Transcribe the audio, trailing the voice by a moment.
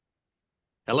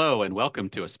Hello, and welcome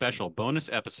to a special bonus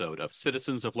episode of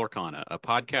Citizens of Lorcana, a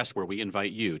podcast where we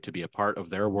invite you to be a part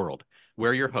of their world.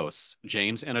 We're your hosts,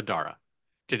 James and Adara.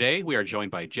 Today, we are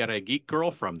joined by Jedi Geek Girl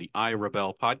from the I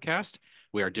Rebel podcast.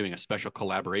 We are doing a special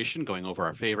collaboration going over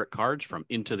our favorite cards from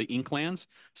Into the Inklands.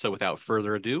 So, without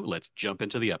further ado, let's jump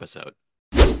into the episode.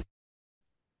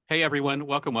 Hey, everyone.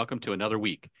 Welcome to another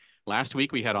week. Last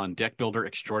week, we had on Deck Builder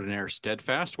Extraordinaire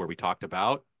Steadfast, where we talked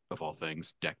about, of all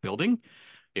things, deck building.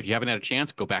 If you haven't had a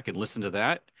chance, go back and listen to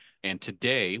that. And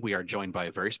today we are joined by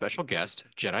a very special guest,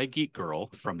 Jedi Geek Girl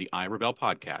from the I Rebel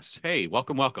podcast. Hey,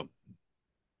 welcome.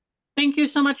 Thank you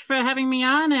so much for having me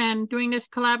on and doing this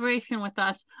collaboration with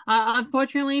us.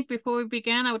 Unfortunately, before we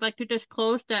begin, I would like to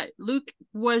disclose that Luke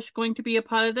was going to be a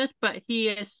part of this, but he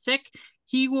is sick.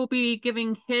 He will be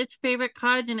giving his favorite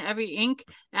cards in every ink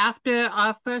after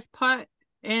our first part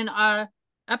in our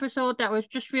episode that was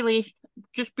just released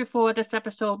just before this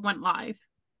episode went live.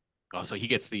 Oh, so he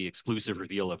gets the exclusive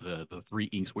reveal of the three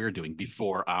inks we're doing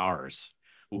before ours.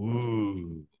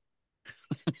 Ooh.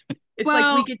 It's like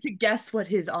we Well, get to guess what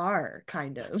his are,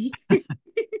 kind of.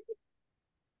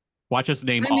 Watch us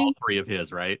name I all mean, three of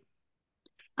his, right?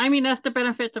 that's the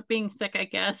benefits of being sick, I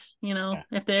guess, Yeah. if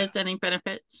Yeah. there's any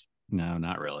benefits. No,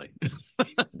 not really.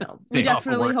 No, we Day off of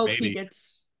definitely work, hope he maybe.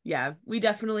 gets, yeah, we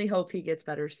definitely hope he gets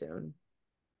better soon.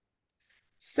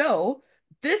 So,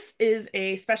 this is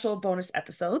a special bonus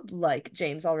episode, like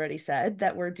James already said,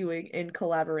 that we're doing in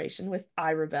collaboration with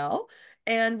iRebel,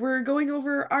 and we're going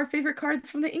over our favorite cards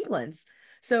from the Inklands.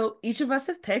 So, each of us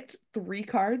have picked three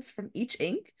cards from each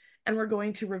ink, and we're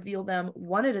going to reveal them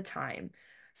one at a time.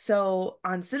 So,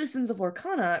 on Citizens of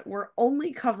Lorcana, we're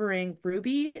only covering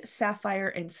Ruby, Sapphire,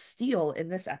 and Steel in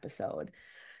this episode.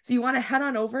 So you want to head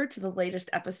on over to the latest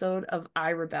episode of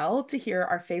I Rebel to hear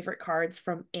our favorite cards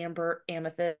from Amber,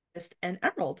 Amethyst, and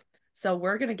Emerald. So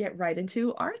we're going to get right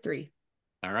into our three.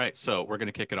 All right, so we're going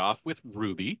to kick it off with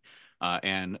Ruby,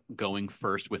 and going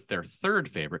first with their third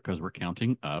favorite, because we're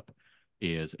counting up,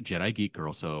 is Jedi Geek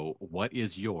Girl. So what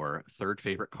is your third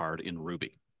favorite card in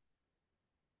Ruby?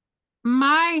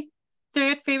 My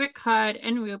third favorite card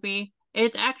in Ruby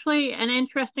is actually an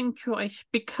interesting choice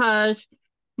because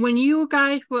when you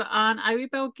guys were on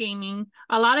iRebel Gaming,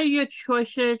 a lot of your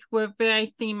choices were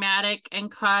very thematic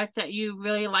and cards that you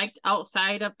really liked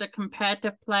outside of the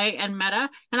competitive play and meta.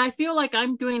 And I feel like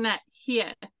I'm doing that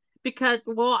here because,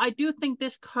 well, I do think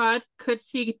this card could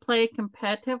see play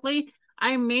competitively.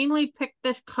 I mainly picked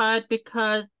this card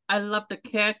because I love the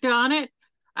character on it.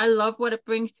 I love what it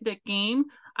brings to the game.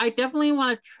 I definitely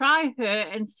want to try her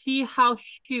and see how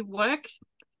she works.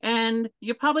 And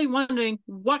you're probably wondering,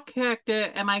 what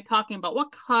character am I talking about?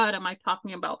 What card am I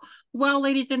talking about? Well,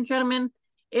 ladies and gentlemen,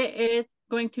 it is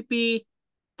going to be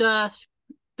the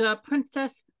the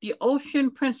princess, the ocean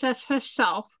princess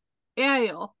herself,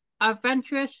 Ariel,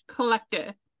 Adventurous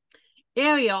Collector.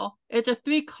 Ariel is a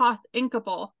 3-cost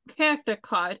inkable character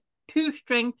card, 2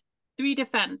 strength, 3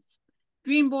 defense.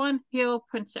 Dreamborn Hero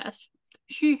Princess.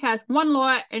 She has 1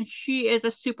 lore and she is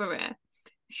a super rare.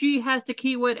 She has the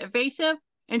keyword evasive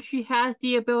and she has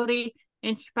the ability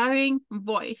inspiring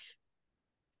voice.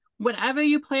 Whenever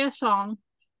you play a song,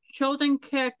 chosen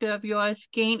character of yours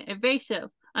gain evasive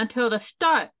until the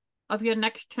start of your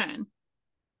next turn.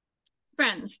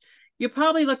 Friends, you're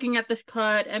probably looking at this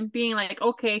card and being like,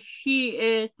 okay, she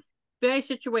is very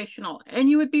situational. And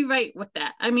you would be right with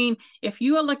that. I mean, if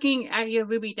you are looking at your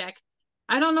Ruby deck,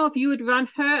 I don't know if you would run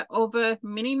her over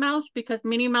Minnie Mouse because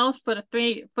Minnie Mouse for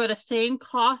the same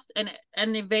cost and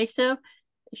evasive,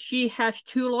 she has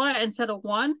 2 lore instead of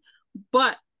 1.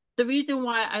 But the reason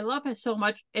why I love her so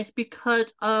much is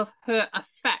because of her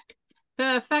effect.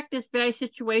 Her effect is very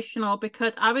situational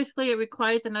because obviously it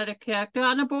requires another character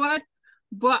on the board,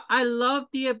 but I love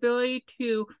the ability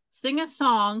to sing a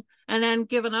song and then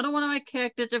give another one of my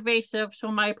characters evasive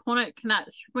so my opponent cannot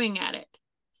swing at it.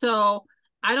 So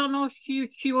I don't know if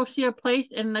she will see a place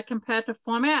in the competitive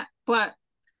format, but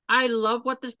I love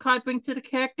what this card brings to the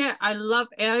character. I love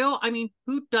Ariel. I mean,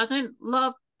 who doesn't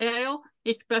love Ariel?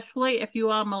 Especially if you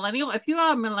are a millennial. If you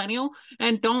are a millennial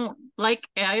and don't like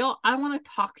Ariel, I want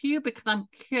to talk to you because I'm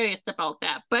curious about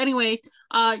that. But anyway,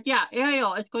 yeah,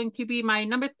 Ariel is going to be my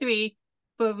number 3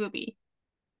 for Ruby.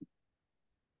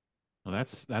 Well,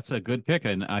 that's a good pick,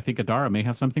 and I think Adara may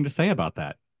have something to say about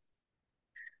that.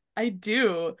 I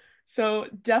do. So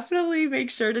definitely make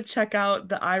sure to check out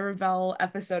the iRebel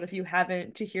episode if you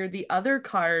haven't to hear the other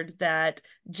card that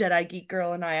Jedi Geek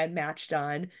Girl and I had matched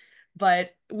on.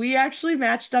 But we actually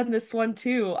matched on this one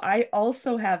too. I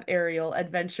also have Ariel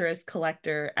Adventurous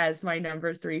Collector as my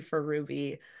number 3 for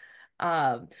Ruby.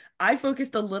 Um, I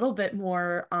focused a little bit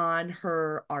more on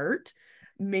her art,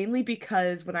 mainly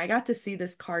because when I got to see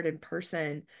this card in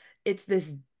person, it's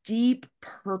this deep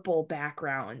purple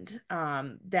background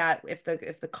that if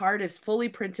the card is fully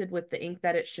printed with the ink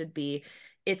that it should be,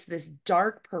 it's this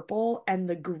dark purple, and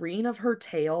the green of her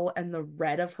tail and the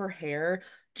red of her hair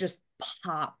just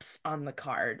pops on the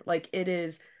card. Like it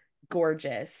is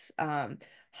gorgeous.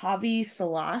 Javi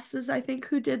Salas is, I think,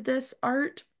 who did this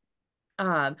art.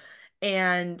 Um,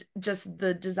 and just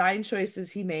the design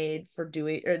choices he made for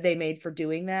doing, or they made for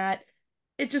doing that,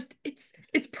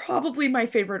 it's probably my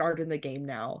favorite art in the game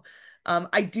now.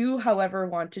 I do, however,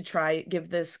 want to give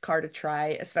this card a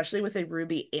try, especially with a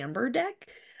Ruby Amber deck.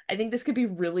 I think this could be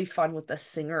really fun with the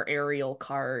Singer Ariel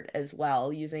card as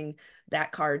well, using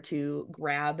that card to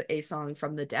grab a song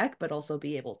from the deck, but also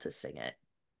be able to sing it.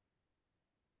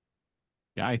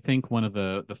 Yeah, I think one of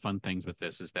the fun things with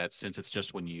this is that since it's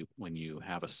just when you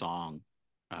have a song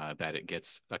that it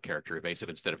gets a character evasive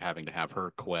instead of having to have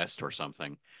her quest or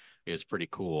something is pretty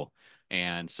cool.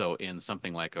 And so in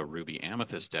something like a Ruby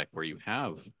Amethyst deck where you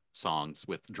have songs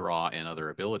with draw and other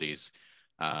abilities,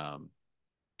 um,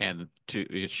 and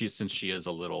to she since she is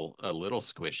a little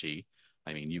squishy,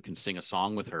 I mean you can sing a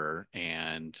song with her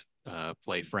and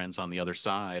play friends on the other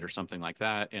side or something like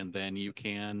that, and then you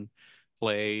can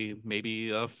play maybe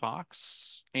a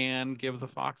fox and give the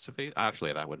fox a face.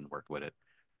 Actually, that wouldn't work, would it?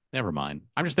 Never mind.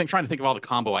 I'm just trying to think of all the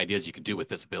combo ideas you could do with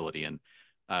this ability, and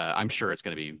I'm sure it's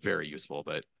going to be very useful,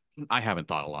 but I haven't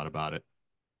thought a lot about it.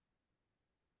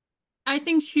 I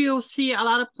think she'll see a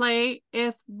lot of play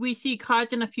if we see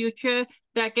cards in the future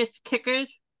that gets kickers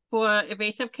for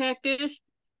evasive characters.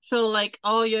 So like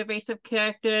all your evasive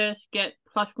characters get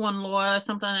 +1 lore or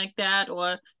something like that,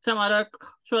 or some other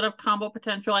sort of combo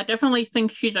potential. I definitely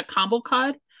think she's a combo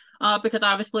card, because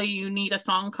obviously you need a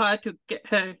song card to get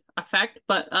her effect.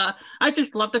 But I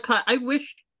just love the card. I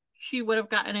wish she would have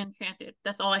gotten enchanted.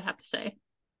 That's all I have to say.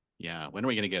 Yeah, when are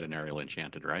we going to get an Ariel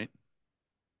Enchanted, right?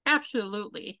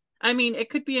 Absolutely. I mean, it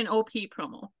could be an OP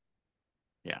promo.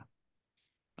 Yeah.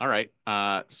 All right.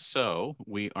 So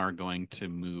we are going to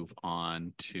move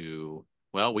on to,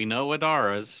 well, we know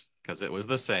Adara's because it was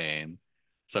the same.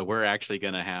 So we're actually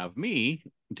going to have me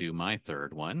do my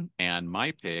third one. And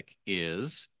my pick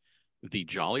is the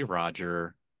Jolly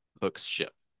Roger Hook's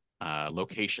ship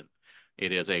location.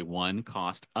 It is a one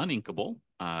cost uninkable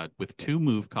with 2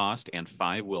 move cost and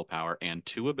 5 willpower and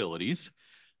 2 abilities.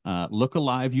 Look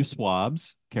alive, you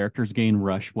swabs. Characters gain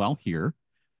rush while here.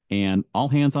 And all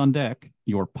hands on deck,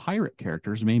 your pirate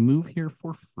characters may move here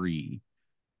for free.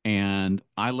 And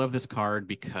I love this card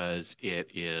because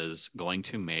it is going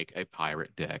to make a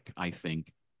pirate deck, I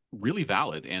think, really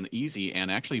valid and easy, and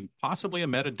actually possibly a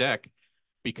meta deck,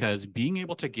 because being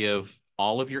able to give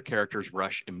all of your characters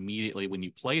rush immediately when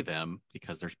you play them,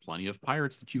 because there's plenty of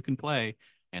pirates that you can play,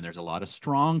 and there's a lot of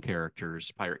strong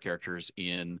characters, pirate characters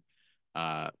in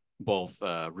uh, both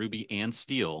Ruby and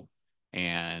Steel,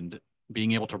 and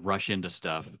being able to rush into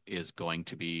stuff is going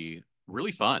to be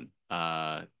really fun.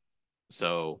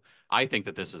 So I think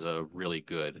that this is a really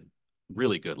good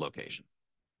location.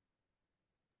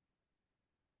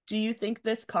 Do you think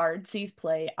this card sees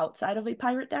play outside of a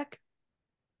pirate deck?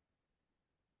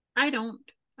 I don't.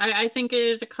 I think it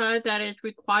is a card that is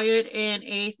required in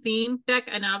a theme deck,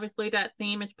 and obviously that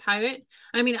theme is pirate.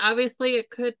 I mean, obviously it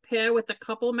could pair with a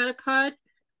couple meta cards,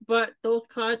 but those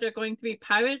cards are going to be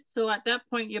pirates. So at that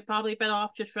point, you're probably better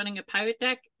off just running a pirate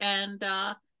deck. And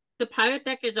the pirate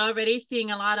deck is already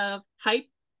seeing a lot of hype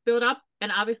build up.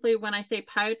 And obviously, when I say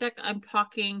pirate deck, I'm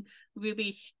talking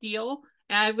Ruby Steel.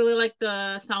 And I really like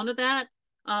the sound of that.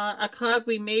 A card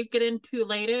we may get into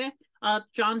later,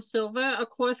 John Silver, of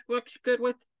course, works good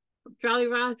with Jolly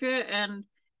Roger. And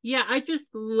yeah, I just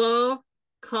love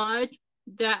cards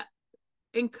that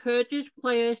encourages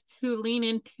players to lean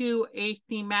into a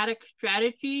thematic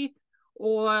strategy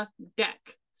or deck.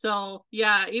 So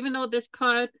yeah, even though this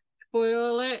card, spoiler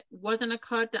alert, wasn't a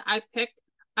card that I picked,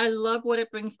 I love what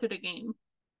it brings to the game.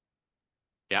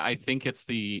 Yeah, I think it's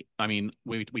I mean,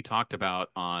 we talked about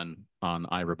on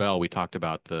I Rebel, we talked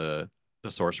about the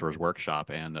Sorcerer's Workshop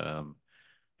and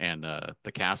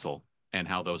the castle, and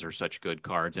how those are such good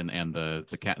cards, and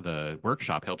the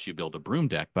workshop helps you build a broom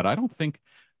deck, but I don't think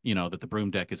that the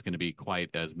broom deck is going to be quite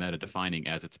as meta defining,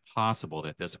 as it's possible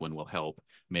that this one will help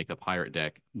make a pirate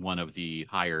deck one of the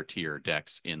higher tier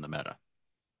decks in the meta.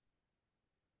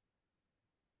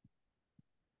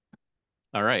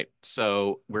 All right,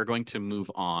 so we're going to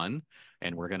move on,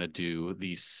 and we're going to do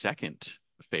the second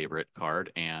favorite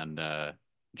card. And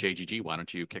JGG, why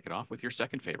don't you kick it off with your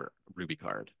second favorite Ruby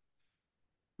card?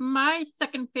 My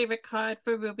second favorite card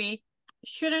for Ruby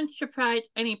shouldn't surprise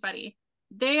anybody.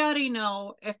 they already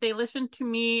know if they listen to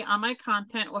me on my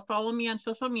content or follow me on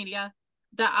social media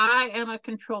that I am a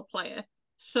control player.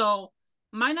 So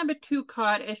my number two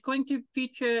card is going to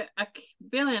feature a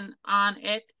villain on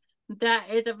it that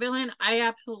is a villain I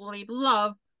absolutely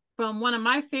love from one of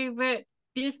my favorite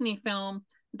Disney films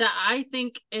that I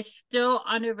think is still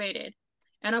underrated.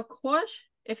 And of course,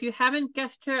 if you haven't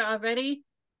guessed her already,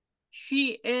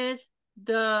 she is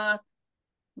the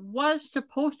was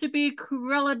supposed to be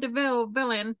Cruella de Vil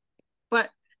villain, but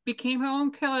became her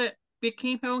own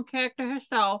character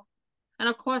herself. And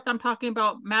of course, I'm talking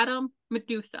about Madame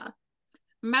Medusa.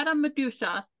 Madame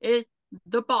Medusa is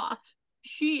the boss.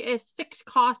 She is 6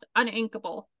 cost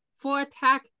uninkable, 4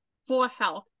 attack, 4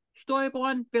 health,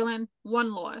 storyborn villain,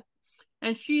 1 lore.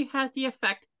 And she has the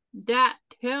effect that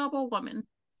terrible woman.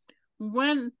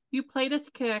 When you play this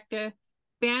character,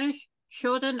 banish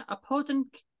chosen opposing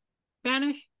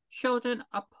banish chosen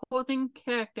opposing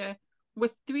character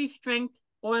with 3 strength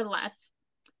or less.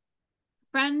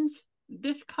 Friends,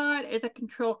 this card is a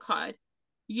control card.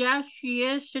 Yes, she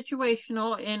is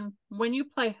situational in when you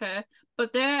play her,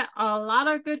 but there are a lot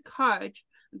of good cards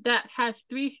that has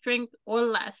 3 strength or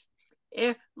less.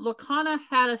 If Lorcana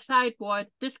had a sideboard,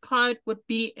 this card would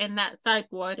be in that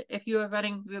sideboard if you were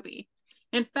running Ruby.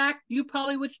 In fact, you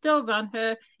probably would still run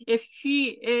her if she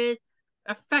is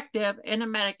effective in a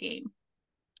metagame.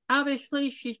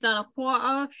 Obviously, she's not a 4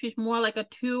 of, she's more like a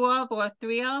 2 of or a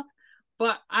 3 of,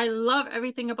 but I love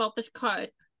everything about this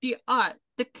card. The art,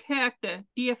 the character,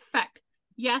 the effect.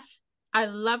 Yes, I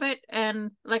love it,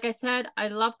 and like I said, I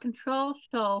love control,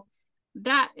 so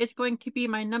that is going to be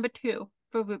my number 2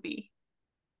 for Ruby.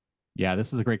 Yeah,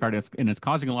 this is a great card. And it's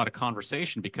causing a lot of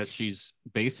conversation because she's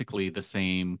basically the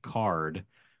same card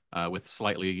with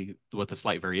a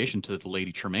slight variation to the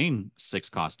Lady Tremaine 6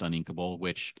 cost uninkable,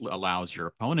 which allows your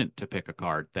opponent to pick a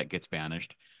card that gets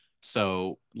banished.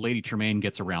 So Lady Tremaine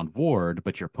gets around ward,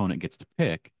 but your opponent gets to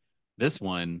pick. This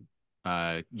one,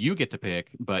 you get to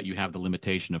pick, but you have the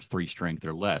limitation of 3 strength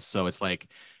or less. So it's like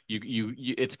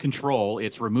it's control,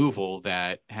 it's removal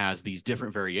that has these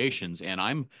different variations. And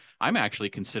I'm actually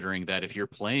considering that if you're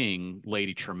playing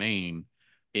Lady Tremaine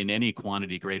in any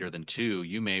quantity greater than 2,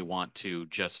 you may want to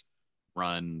just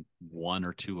run 1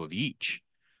 or 2 of each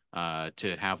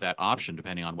to have that option,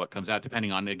 depending on what comes out,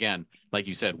 depending on, again, like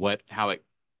you said, how it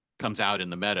comes out in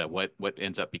the meta, what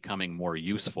ends up becoming more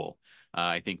useful.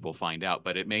 I think we'll find out,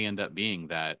 but it may end up being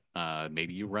that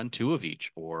maybe you run 2 of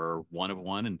each, or 1 of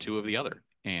one and 2 of the other.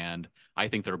 And I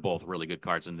think they're both really good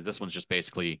cards, and this one's just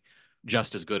basically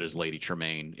just as good as Lady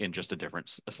Tremaine in just a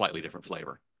slightly different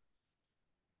flavor.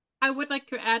 I would like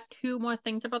to add 2 more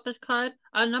things about this card.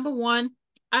 Number one,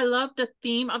 I love the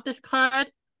theme of this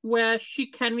card where she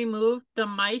can remove the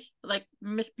mice, like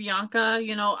Miss Bianca,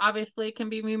 obviously can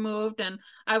be removed, and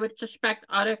I would suspect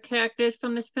other characters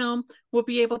from this film will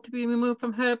be able to be removed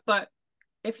from her, but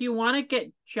if you want to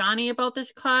get Johnny about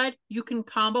this card, you can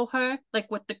combo her like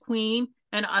with the queen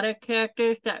and other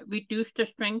characters that reduce the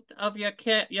strength of your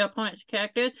opponent's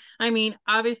characters. I mean,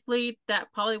 obviously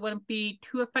that probably wouldn't be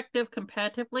too effective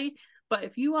comparatively, but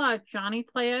if you are a Johnny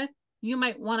player, you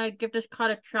might want to give this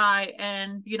card a try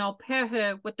and pair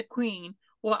her with the queen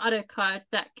or other cards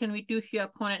that can reduce your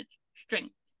opponent's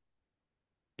strength.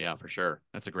 Yeah, for sure.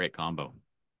 That's a great combo.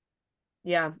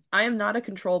 Yeah, I am not a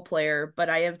control player, but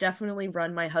I have definitely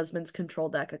run my husband's control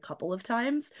deck a couple of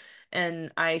times,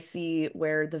 and I see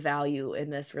where the value in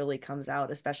this really comes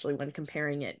out, especially when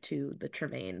comparing it to the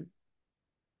Tremaine.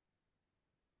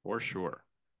 For sure.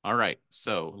 All right,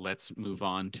 so let's move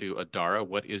on to Adara.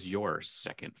 What is your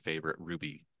second favorite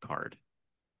Ruby card?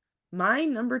 My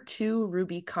number 2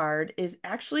 Ruby card is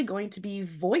actually going to be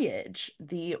Voyage,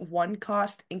 the 1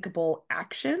 cost inkable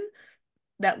action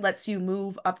that lets you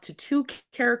move up to 2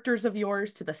 characters of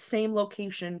yours to the same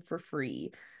location for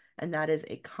free. And that is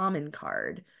a common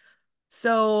card.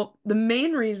 So the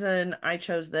main reason I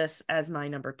chose this as my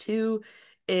number 2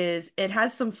 is it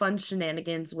has some fun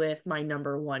shenanigans with my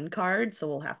number 1 card, so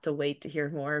we'll have to wait to hear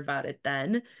more about it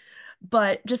then.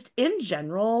 But just in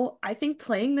general, I think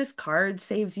playing this card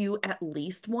saves you at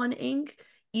least 1 ink,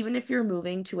 even if you're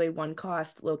moving to a 1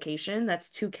 cost location.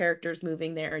 That's 2 characters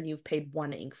moving there, and you've paid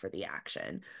 1 ink for the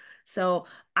action. So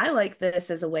I like this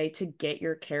as a way to get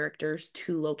your characters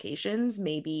to locations.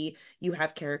 Maybe you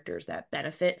have characters that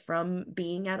benefit from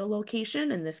being at a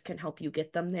location, and this can help you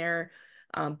get them there,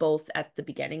 both at the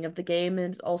beginning of the game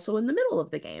and also in the middle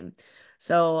of the game.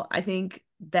 So I think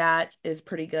that is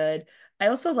pretty good. I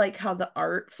also like how the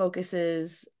art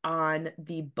focuses on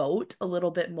the boat a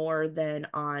little bit more than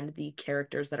on the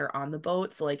characters that are on the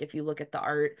boat. So like if you look at the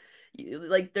art,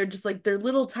 like they're just like they're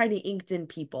little tiny inked in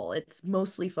people. It's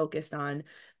mostly focused on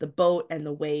the boat and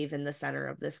the wave in the center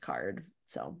of this card.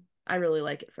 So I really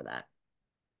like it for that.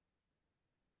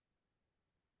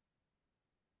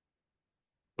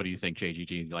 What do you think,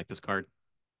 JGG? You like this card?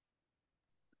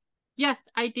 Yes,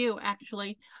 I do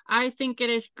actually. I think it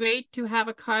is great to have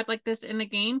a card like this in the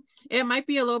game. It might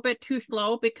be a little bit too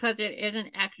slow because it is an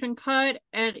action card,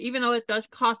 and even though it does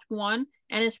cost one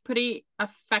and it's pretty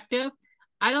effective,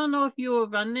 I don't know if you will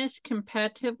run this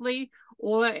competitively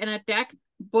or in a deck,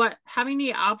 but having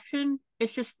the option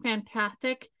is just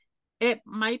fantastic. It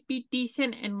might be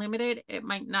decent and limited, it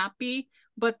might not be,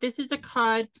 but this is a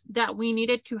card that we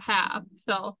needed to have.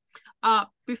 So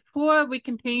before we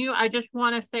continue, I just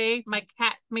want to say my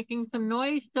cat's making some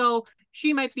noise, so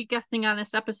she might be guesting on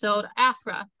this episode.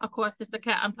 Afra, of course, is the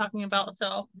cat I'm talking about.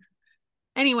 So,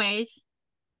 anyways,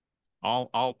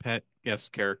 All pet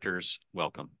guest characters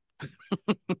welcome.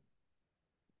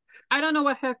 I don't know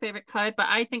what her favorite card, but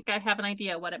I think I have an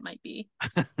idea what it might be.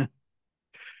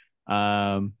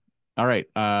 Um, all right.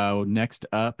 Next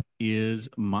up is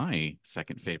my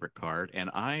second favorite card, and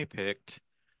I picked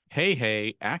Hey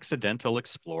Hey Accidental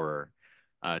Explorer.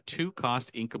 2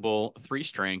 cost inkable, 3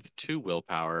 strength, 2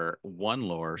 willpower, 1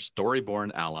 lore,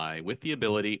 storyborn ally with the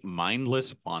ability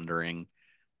Mindless Wandering.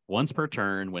 Once per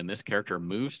turn, when this character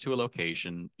moves to a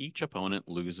location, each opponent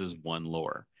loses 1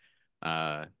 lore.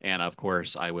 And of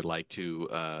course, I would like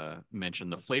to mention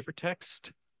the flavor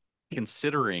text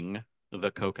considering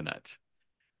the coconut.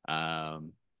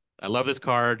 Um, I love this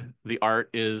card. The art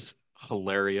is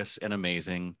hilarious and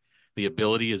amazing. The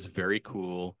ability is very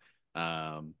cool.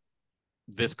 Um,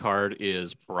 this card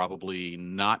is probably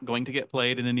not going to get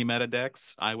played in any meta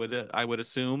decks. I would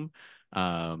assume,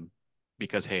 um,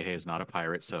 because Hey Hey is not a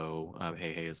pirate, so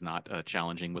Hey Hey is not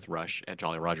challenging with Rush at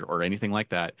Jolly Roger or anything like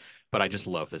that. But I just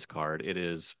love this card. It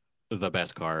is the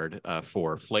best card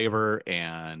for flavor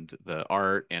and the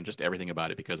art and just everything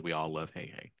about it because we all love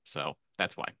Hey Hey. So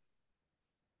that's why.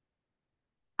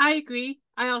 I agree.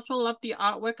 I also love the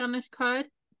artwork on this card.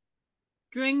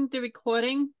 During the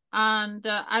recording on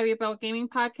the Irie Bell Gaming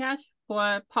podcast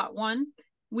for part one,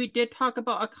 we did talk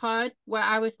about a card where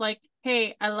I was like,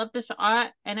 hey, I love this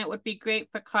art and it would be great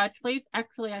for card sleeve.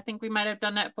 Actually, I think we might have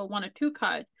done that for 1 or 2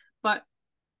 cards. But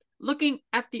looking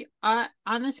at the art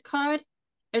on this card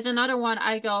is another one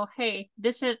I go, hey,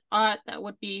 this is art that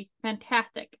would be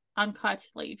fantastic on card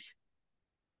sleeves.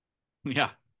 Yeah.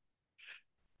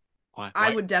 Why? I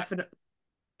Why? would definitely,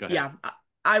 Go ahead. yeah,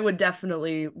 I would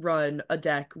definitely run a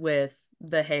deck with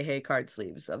the Hey Hey card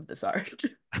sleeves of this art.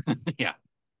 Yeah.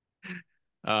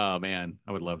 Oh man,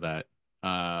 I would love that.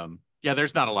 Yeah,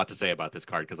 there's not a lot to say about this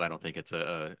card because I don't think it's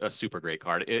a super great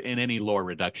card. In any lore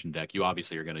reduction deck, you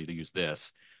obviously are going to use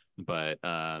this, but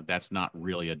that's not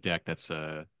really a deck that's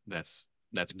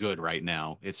good right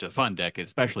now. It's a fun deck,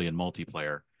 especially in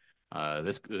multiplayer.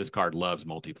 This card loves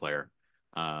multiplayer.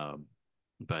 Um,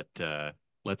 but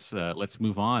let's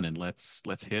move on and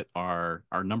let's hit our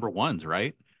number ones,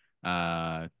 right?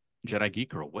 Uh, Jedi Geek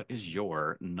Girl, what is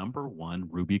your number one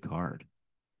Ruby card?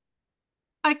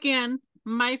 Again,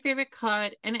 my favorite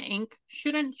card in ink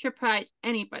shouldn't surprise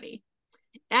anybody.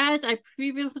 As I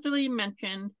previously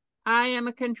mentioned, I am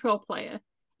a control player,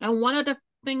 and one of the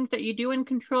things that you do in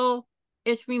control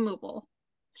is removal.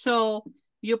 So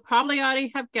you probably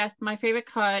already have guessed my favorite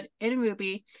card in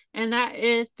Ruby, and that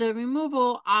is the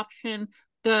removal option,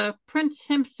 the prince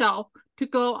himself, to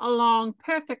go along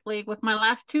perfectly with my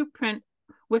last two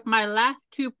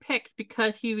picks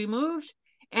because he removes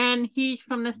and he's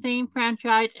from the same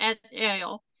franchise as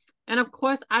Ariel. And of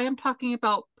course, I am talking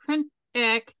about Prince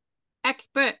Eric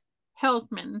Expert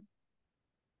Hellsman.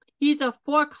 He's a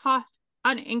 4 cost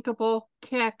uninkable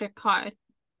character card.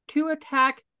 2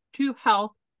 attack, 2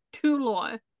 health, 2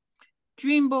 lore.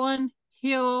 Dreamborn,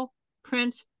 Hero,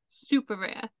 Prince, Super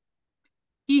Rare.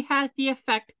 He has the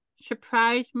effect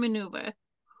Surprise Maneuver.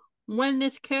 When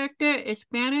this character is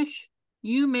banished,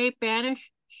 you may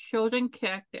banish chosen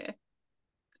character.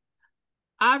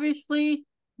 Obviously,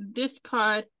 this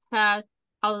card has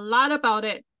a lot about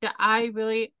it that I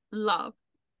really love.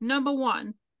 Number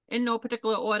one, in no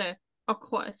particular order, of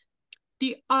course,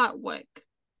 the artwork.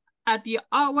 The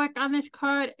artwork on this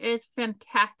card is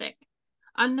fantastic.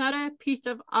 Another piece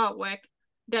of artwork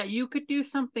that you could do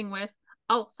something with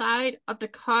outside of the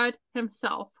card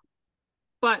himself.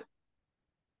 But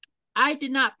I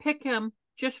did not pick him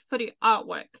just for the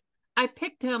artwork. I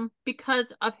picked him because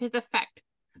of his effect.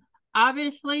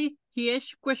 Obviously, he is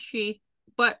squishy,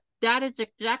 but that is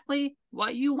exactly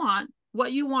what you want.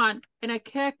 What you want in a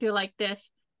character like this,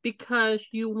 because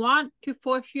you want to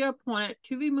force your opponent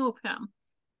to remove him.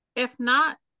 If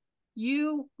not,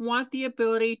 you want the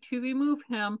ability to remove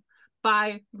him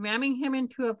by ramming him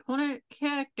into an opponent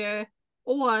character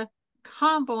or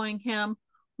comboing him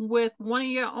with one of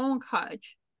your own cards,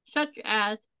 such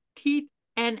as Teeth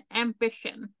and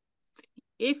Ambition.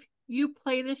 If you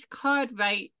play this card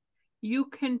right, you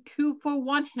can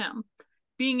 2-for-1 him,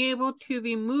 being able to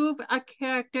remove a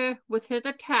character with his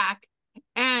attack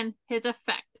and his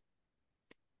effect.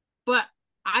 But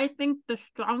I think the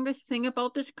strongest thing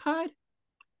about this card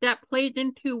that plays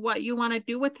into what you want to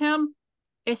do with him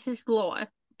is his lore.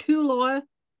 2 lore,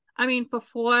 I mean, for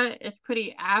 4 is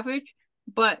pretty average,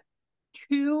 but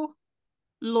 2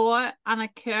 lore on a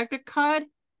character card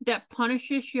that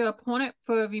punishes your opponent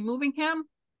for removing him,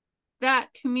 that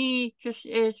to me just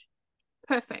is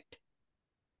perfect.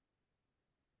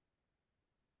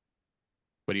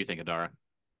 What do you think, Adara?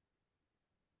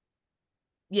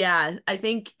 Yeah, I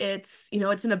think it's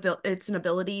an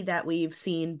ability that we've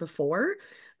seen before,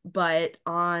 but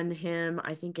on him,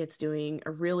 I think it's doing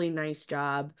a really nice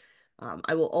job.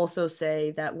 I will also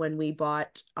say that when we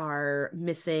bought our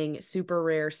missing super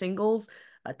rare singles,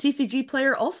 a TCG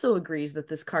player also agrees that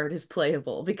this card is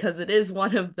playable because it is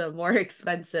one of the more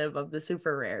expensive of the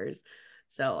super rares.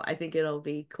 So I think it'll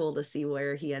be cool to see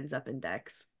where he ends up in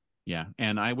decks. Yeah,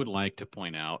 and I would like to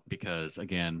point out, because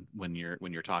again, when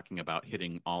you're talking about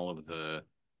hitting all of the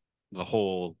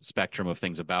whole spectrum of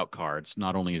things about cards,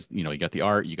 not only is, you got the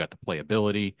art, you got the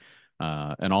playability,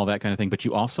 and all that kind of thing, but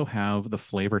you also have the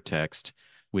flavor text,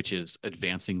 which is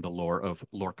advancing the lore of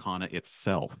Lorcana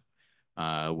itself.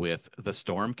 With the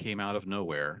storm came out of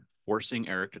nowhere, forcing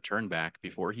Eric to turn back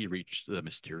before he reached the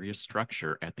mysterious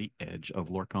structure at the edge of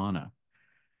Lorcana.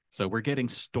 So we're getting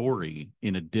story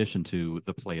in addition to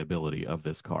the playability of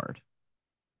this card.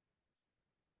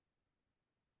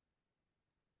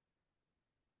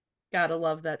 Gotta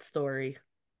love that story.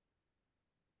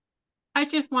 I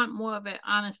just want more of it,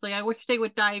 honestly. I wish they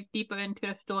would dive deeper into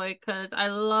the story because I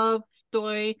love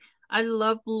story, I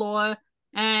love lore,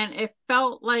 and it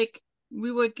felt like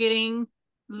we were getting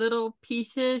little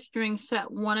pieces during set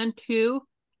 1 and 2,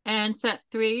 and set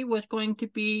 3 was going to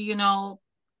be,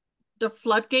 the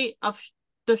floodgate of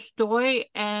the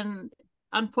story, and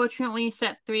unfortunately,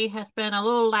 set 3 has been a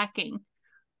little lacking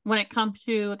when it comes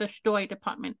to the story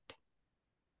department.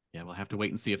 Yeah, we'll have to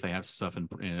wait and see if they have stuff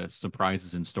and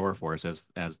surprises in store for us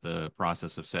as the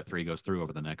process of set 3 goes through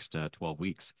over the next 12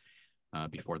 weeks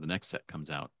before the next set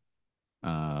comes out.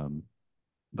 Um,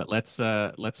 but let's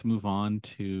move on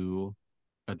to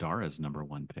Adara's number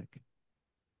 1 pick.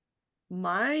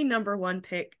 My number 1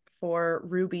 pick for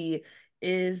Ruby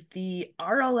is the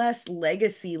RLS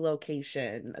Legacy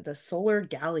location, the Solar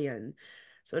Galleon.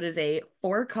 So it is a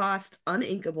 4-cost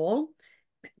uninkable.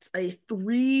 It's a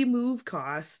 3-move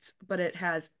cost, but it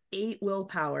has 8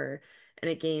 willpower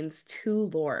and it gains 2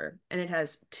 lore and it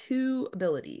has 2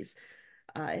 abilities.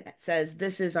 It says,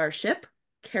 "This is our ship.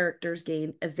 Characters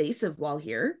gain evasive while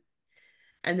here."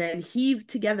 And then heave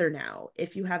together now.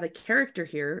 If you have a character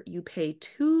here, you pay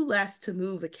 2 less to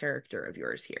move a character of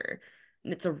yours here.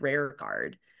 And it's a rare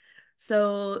card.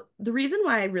 So the reason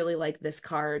why I really like this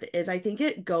card is I think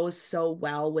it goes so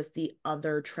well with the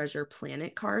other Treasure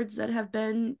Planet cards that have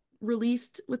been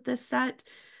released with this set.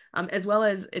 As well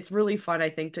as it's really fun, I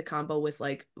think, to combo with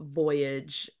like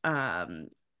Voyage. And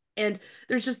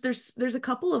there's a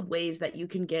couple of ways that you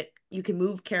can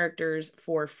move characters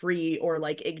for free or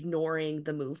like ignoring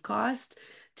the move cost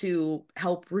to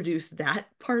help reduce that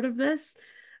part of this.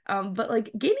 But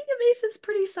like gaining evasive's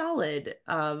pretty solid.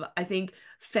 I think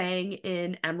Fang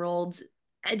in Emeralds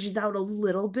edges out a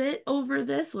little bit over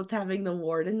this with having the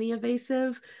ward in the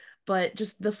evasive, but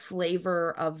just the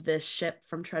flavor of this ship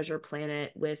from Treasure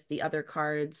Planet with the other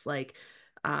cards like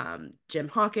Jim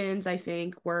Hawkins, I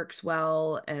think works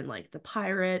well, and like the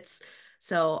pirates.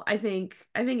 So I think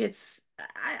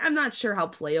I'm not sure how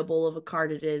playable of a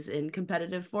card it is in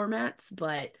competitive formats,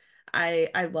 but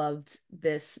I loved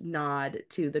this nod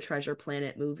to the Treasure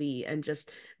Planet movie, and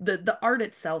just the art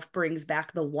itself brings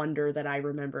back the wonder that I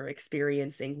remember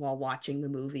experiencing while watching the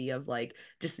movie of like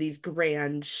just these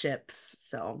grand ships.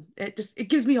 So it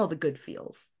gives me all the good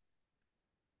feels.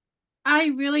 I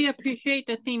really appreciate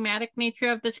the thematic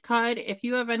nature of this card. If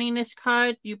you have any in this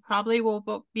card, you probably will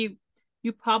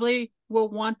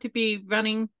want to be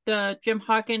running the Jim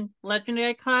Hawkins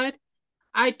legendary card.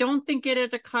 I don't think it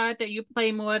is a card that you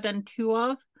play more than 2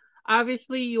 of.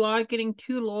 Obviously, you are getting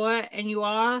 2 lore and you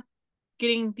are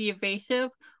getting the evasive,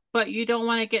 but you don't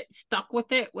want to get stuck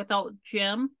with it without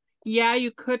Jim. yeah,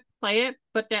 you could play it,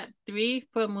 but that 3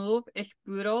 for move is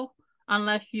brutal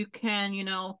unless you can,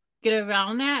 get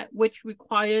around that, which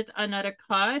requires another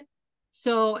card.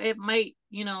 So it might,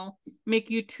 make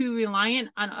you too reliant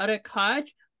on other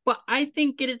cards. But I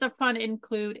think it is a fun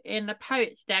include in the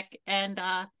Pirates deck, and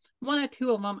one or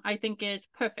two of them I think is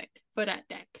perfect for that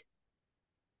deck.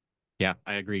 Yeah,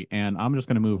 I agree. And I'm just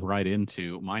going to move right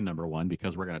into my number one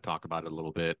because we're going to talk about it a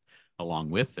little bit along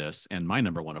with this. And my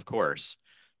number one, of course,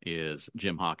 is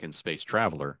Jim Hawkins' Space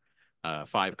Traveler.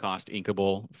 5 cost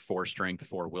inkable, 4 strength,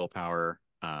 4 willpower,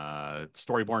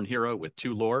 storyborn hero with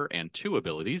 2 lore and 2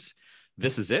 abilities.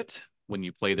 This is it. When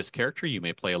you play this character, you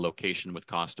may play a location with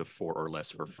cost of 4 or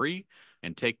less for free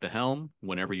and take the helm.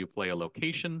 Whenever you play a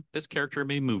location, this character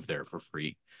may move there for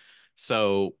free.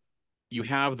 So you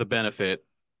have the benefit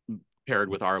paired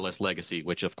with RLS Legacy,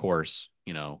 which of course,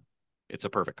 it's a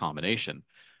perfect combination.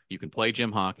 You can play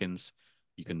Jim Hawkins,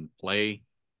 you can play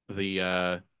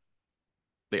the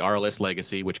the RLS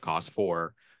Legacy, which costs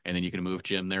 4, and then you can move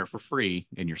Jim there for free,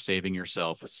 and you're saving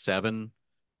yourself 7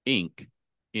 ink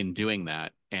in doing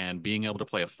that, and being able to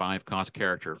play a 5 cost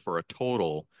character for a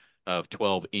total of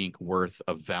 12 ink worth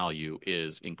of value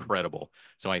is incredible.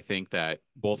 So I think that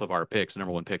both of our picks,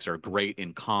 number one picks, are great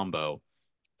in combo.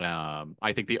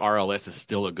 I think the RLS is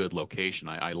still a good location.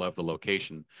 I love the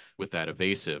location with that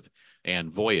evasive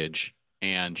and voyage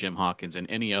and Jim Hawkins and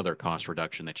any other cost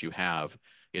reduction that you have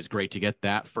is great to get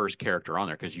that first character on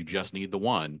there because you just need the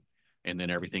one and then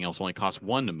everything else only costs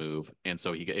 1 to move. And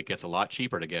so it gets a lot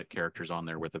cheaper to get characters on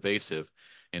there with evasive.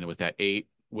 And with that 8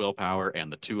 willpower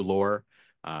and the 2 lore,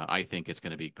 I think it's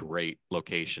going to be great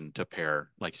location to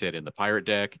pair, like you said, in the pirate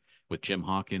deck with Jim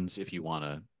Hawkins if you want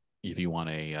a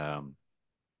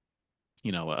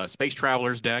space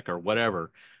traveler's deck or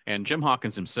whatever. And Jim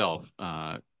Hawkins himself,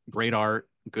 great art,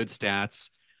 good stats.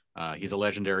 He's a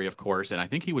legendary, of course, and I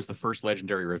think he was the first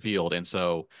legendary revealed. And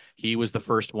so he was the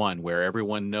first one where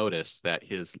everyone noticed that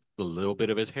the little bit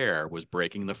of his hair was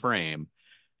breaking the frame,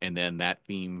 and then that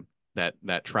theme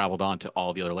that traveled on to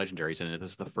all the other legendaries. And this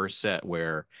is the first set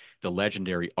where the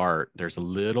legendary art, there's a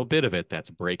little bit of it that's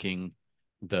breaking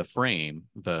the frame,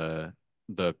 the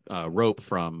rope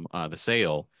from the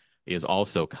sail is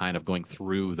also kind of going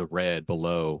through the red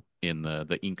below in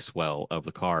the ink swell of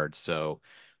the card. So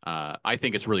I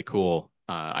think it's really cool.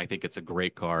 I think it's a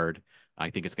great card.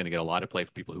 I think it's going to get a lot of play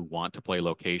for people who want to play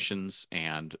locations,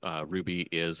 and Ruby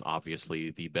is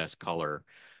obviously the best color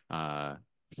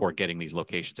for getting these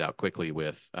locations out quickly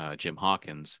with Jim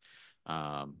Hawkins.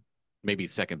 Maybe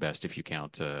second best if you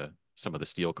count some of the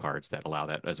steel cards that allow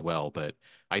that as well. But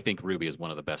I think Ruby is one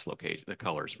of the best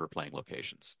colors for playing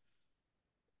locations.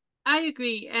 I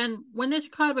agree. And when this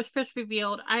card was first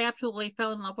revealed, I absolutely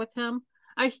fell in love with him.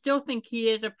 I still think he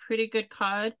is a pretty good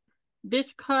card. This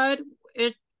card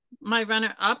is my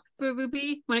runner up for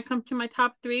Ruby when it comes to my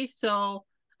top 3. So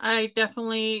I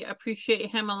definitely appreciate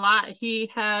him a lot.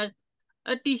 He has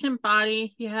a decent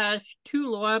body. He has 2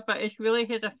 lore, but it's really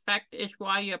his effect is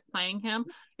why you're playing him.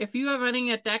 If you are running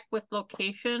a deck with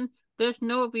location, there's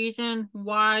no reason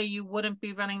why you wouldn't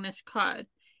be running this card.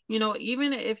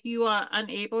 Even if you are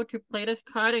unable to play this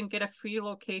card and get a free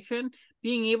location,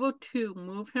 being able to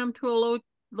move him to a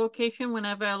location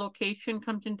whenever a location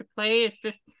comes into play is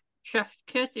just chef's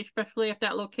kiss, especially if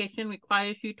that location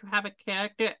requires you to have a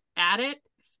character at it.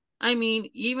 I mean,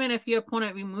 even if your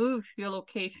opponent removes your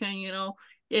location,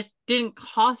 it didn't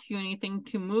cost you anything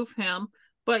to move him.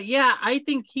 But yeah, I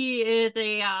think he is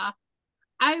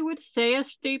I would say a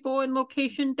staple in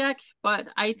location decks, but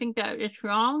I think that it's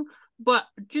wrong. But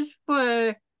just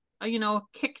for,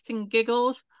 kicks and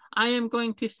giggles, I am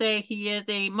going to say he is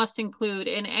a must include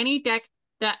in any deck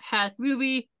that has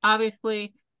Ruby,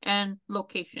 obviously, and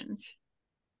locations.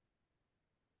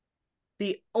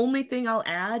 The only thing I'll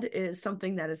add is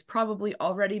something that has probably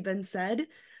already been said,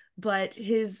 but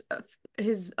his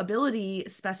ability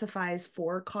specifies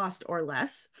 4 cost or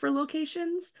less for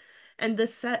locations, and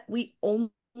this set we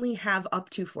only have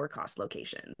up to 4 cost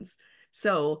locations.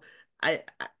 So I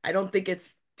don't think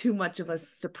it's too much of a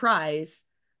surprise,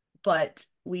 but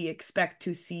we expect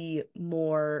to see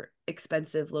more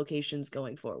expensive locations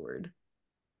going forward.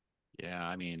 Yeah,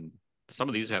 I mean, some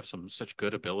of these have such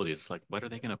good abilities. Like, what are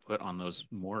they going to put on those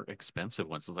more expensive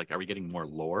ones? It's like, are we getting more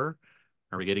lore?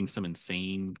 Are we getting some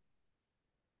insane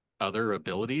other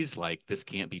abilities like this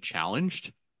can't be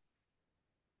challenged?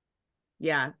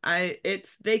 Yeah,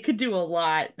 they could do a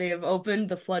lot. They have opened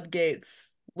the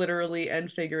floodgates literally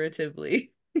and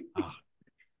figuratively. Oh,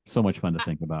 so much fun to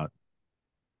think about.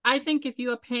 I think if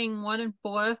you are paying more than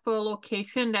 4 for a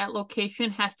location, that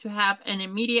location has to have an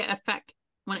immediate effect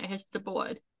when it hits the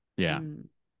board. Yeah. Mm.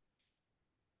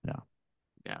 Yeah.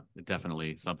 yeah,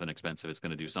 definitely something expensive is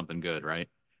going to do something good, right?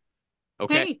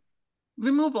 Okay. Hey,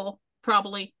 removal,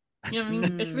 probably. You know what I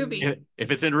mean? It's Mm. Ruby.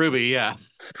 If it's in Ruby, yeah.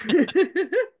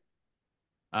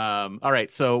 All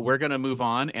right, so we're gonna move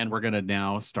on, and we're gonna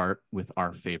now start with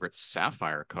our favorite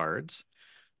Sapphire cards.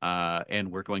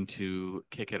 And we're going to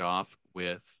kick it off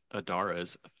with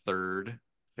Adara's third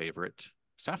favorite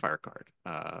Sapphire card.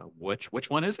 Which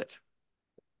one is it?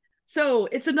 So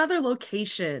it's another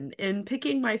location. In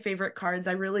picking my favorite cards,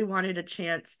 I really wanted a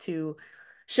chance to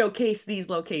showcase these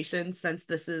locations since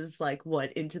this is like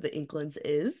what Into the Inklands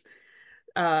is.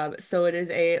 So it is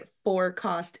a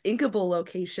 4-cost inkable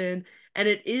location, and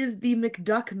it is the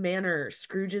McDuck Manor,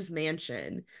 Scrooge's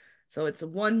Mansion. So it's a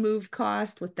 1 move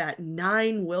cost with that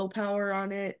 9 willpower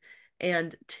on it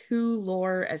and 2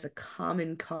 lore as a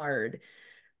common card.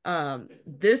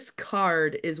 This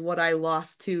card is what I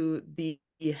lost to the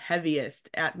heaviest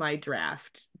at my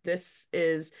draft. This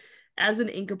is as an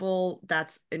inkable,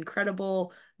 that's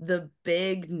incredible. The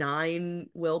big 9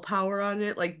 willpower on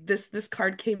it, like this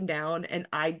card came down and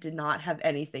I did not have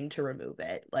anything to remove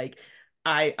it. Like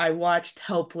I watched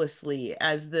helplessly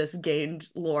as this gained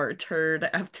lore turn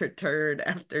after turn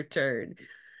after turn.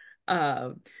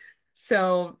 Um,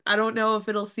 so I don't know if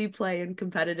it'll see play in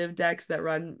competitive decks that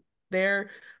run there,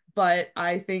 but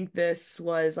I think this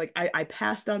was like I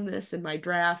passed on this in my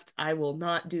draft. I will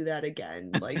not do that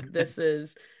again. Like this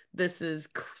is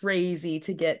crazy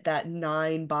to get that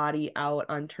 9 body out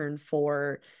on turn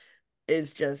 4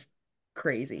 is just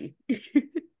crazy.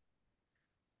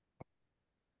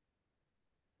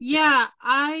 Yeah,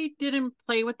 I didn't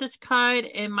play with this card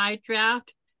in my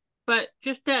draft, but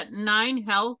just that 9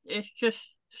 health is just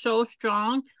so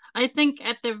strong. I think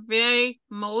at the very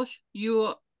most,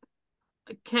 you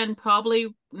can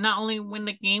probably not only win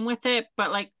the game with it,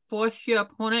 but like force your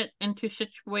opponent into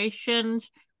situations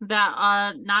that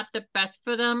are not the best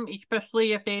for them,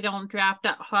 especially if they don't draft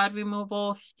that hard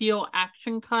removal steal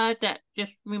action card that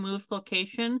just removes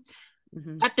location.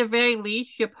 Mhm. At the very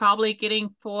least, you're probably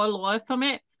getting 4 lore from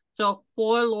it. So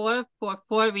 4 lore for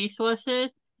 4 resources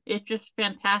is just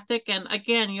fantastic. And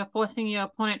again, you're forcing your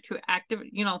opponent to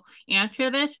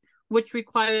answer this, which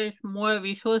requires more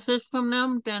resources from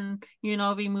them than,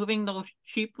 removing those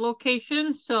cheap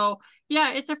locations. So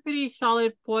yeah, it's a pretty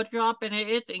solid 4 drop and it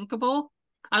is inkable.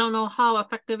 I don't know how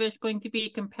effective it's going to be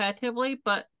comparatively,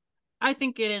 but I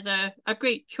think it is a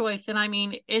great choice. And I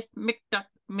mean, it's McDuck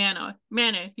Manor.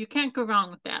 Manor. You can't go wrong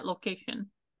with that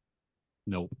location.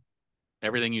 Nope.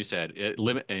 Everything you said.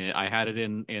 I had it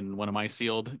in one of my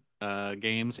sealed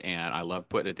games, and I love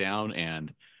putting it down.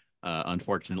 And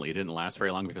unfortunately, it didn't last very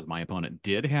long because my opponent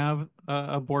did have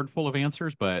a board full of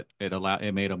answers, but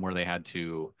it made them where they had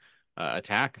to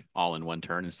attack all in one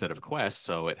turn instead of quest.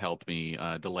 So it helped me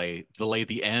delay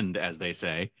the end, as they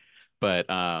say. But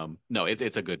no,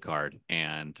 it's a good card,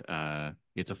 and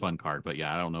it's a fun card. But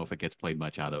yeah, I don't know if it gets played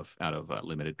much out of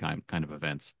limited kind of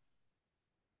events.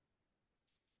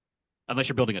 Unless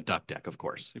you're building a duck deck, of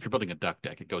course. If you're building a duck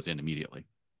deck, it goes in immediately.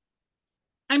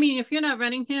 I mean, if you're not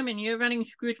running him and you're running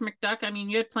Scrooge McDuck, I mean,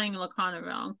 you're playing Lacana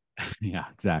wrong. Yeah,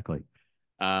 exactly.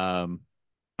 Um,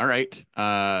 all right.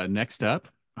 Next up.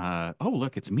 Oh,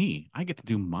 look, it's me. I get to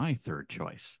do my third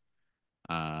choice.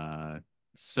 Uh,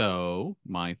 so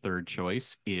my third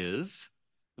choice is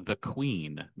the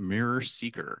Queen, Mirror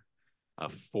Seeker, a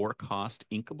 4-cost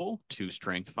inkable, 2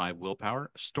 strength, 5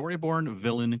 willpower, storyborn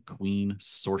villain queen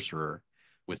sorcerer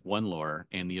with 1 lore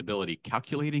and the ability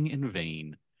calculating in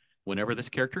vain. Whenever this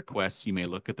character quests, you may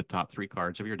look at the top 3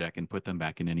 cards of your deck and put them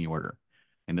back in any order.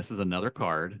 And this is another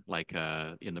card, like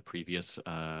in the previous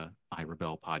I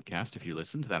Rebel podcast, if you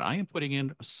listen to that, I am putting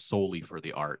in solely for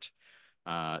the art.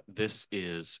 This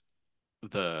is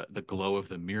the glow of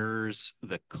the mirrors,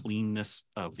 the cleanness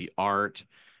of the art,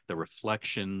 the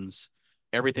reflections,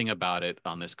 everything about it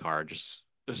on this card just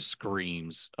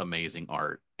screams amazing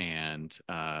art, and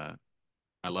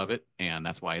I love it, and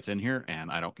that's why it's in here.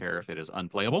 And I don't care if it is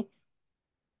unplayable.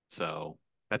 So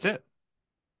that's it.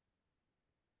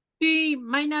 She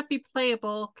might not be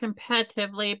playable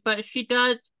competitively, but she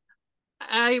does,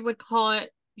 I would call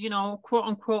it, quote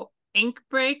unquote, ink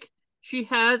break. She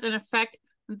has an effect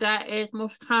that is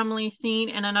most commonly seen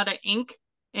in another ink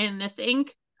in this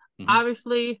ink. Mhm.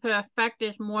 Obviously, her effect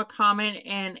is more common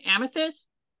in Amethyst,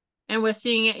 and we're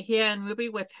seeing it here in Ruby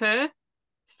with her.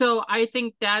 So I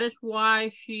think that is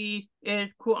why she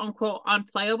is quote unquote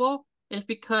unplayable, is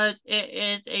because it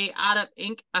is a out of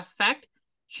ink effect.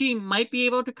 She might be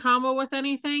able to combo with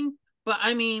anything, but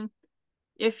I mean,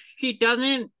 if she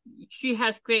doesn't, she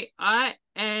has great art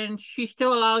and she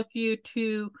still allows you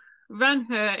to run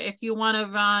her if you want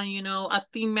to run, a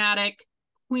thematic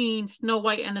Queen, Snow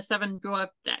White, and the Seven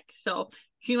Dwarfs deck. So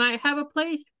she might have a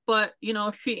place, but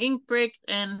she ink breaks,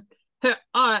 and her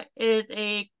art is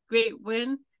a great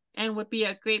win and would be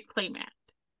a great playmat.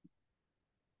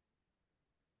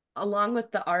 Along with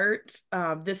the art,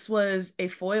 this was a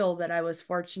foil that I was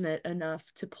fortunate enough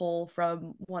to pull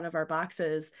from one of our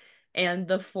boxes, and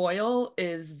the foil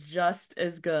is just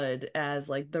as good as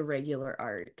like the regular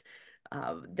art.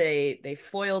 They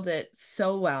foiled it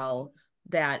so well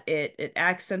that it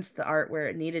accents the art where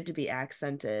it needed to be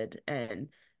accented, and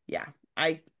yeah,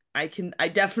 I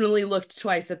definitely looked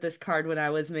twice at this card when I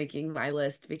was making my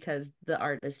list because the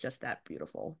art is just that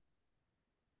beautiful.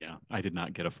 Yeah, I did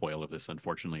not get a foil of this,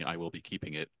 unfortunately. I will be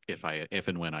keeping it if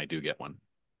and when I do get one.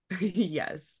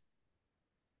 Yes.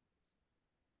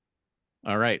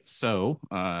 All right, so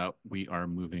we are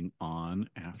moving on.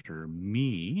 After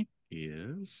me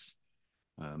is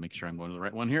make sure I'm going to the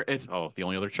right one here. It's the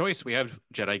only other choice we have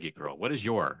Jedi Geek Girl. What is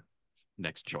your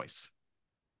next choice?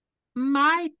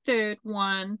 My third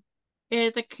one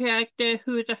is a character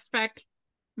whose effect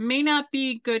may not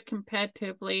be good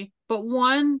competitively, but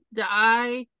one that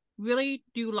I really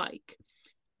do like.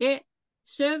 It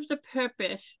serves a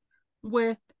purpose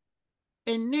with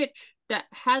a niche that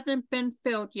hasn't been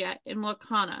filled yet in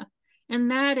Lorcana, and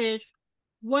that is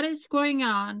what is going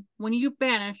on when you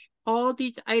banish all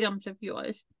these items of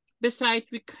yours, besides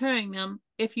recurring them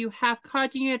if you have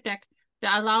cards in your deck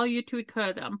that allow you to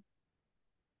recur them.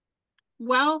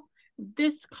 Well,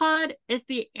 this card is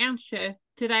the answer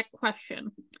to that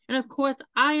question. And of course,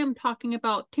 I am talking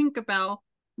about Tinkerbell,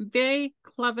 Very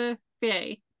Clever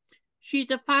Fairy. She's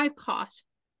a 5-cost,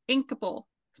 inkable,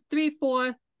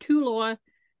 3/4, 2 lore,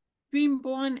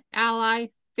 Dreamborn ally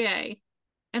fairy.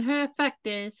 And her effect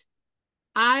is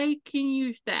I can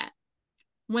use that.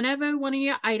 Whenever one of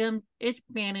your items is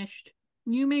banished,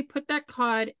 you may put that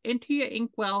card into your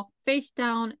inkwell face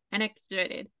down and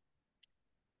exert it.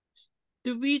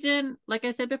 The reason, like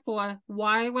I said before,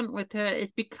 why I went with her is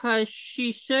because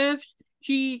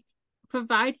she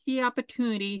provides the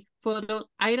opportunity for those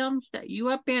items that you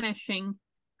are banishing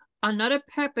another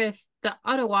purpose that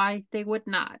otherwise they would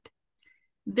not.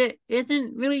 There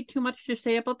isn't really too much to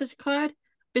say about this card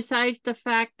besides the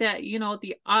fact that,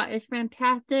 the art is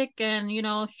fantastic and,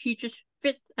 she just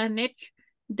fits a niche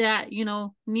that,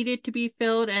 needed to be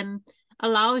filled and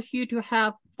allows you to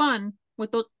have fun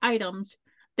with those items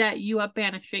that you are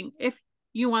banishing if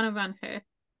you want to run her.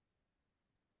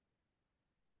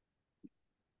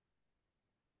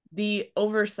 The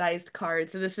oversized card.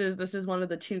 So this is one of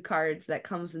the two cards that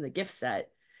comes in the gift set.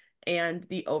 And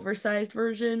the oversized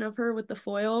version of her with the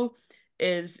foil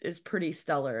is pretty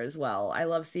stellar as well. I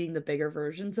love seeing the bigger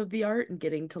versions of the art and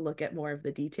getting to look at more of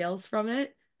the details from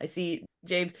it. I see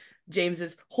James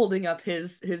is holding up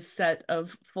his set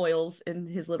of foils in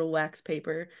his little wax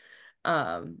paper.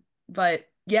 But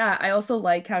yeah, I also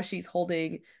like how she's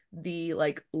holding the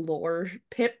like lore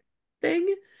pip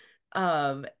thing.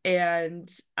 And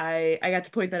I got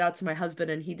to point that out to my husband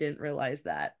and he didn't realize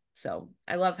that. So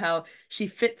I love how she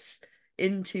fits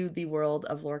into the world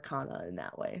of Lorcana in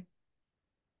that way.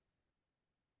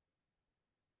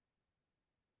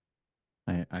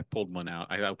 I pulled one out.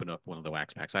 I opened up one of the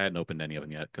wax packs. I hadn't opened any of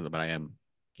them yet, but I am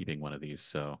keeping one of these.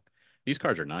 So these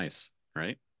cards are nice,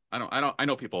 right? I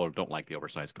know people don't like the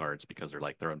oversized cards because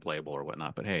they're unplayable or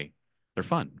whatnot, but hey, they're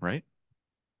fun, right?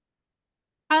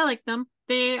 I like them.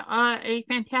 They are a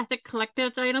fantastic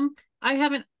collector's item. I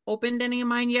haven't opened any of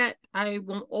mine yet. I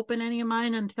won't open any of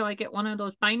mine until I get one of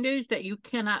those binders that you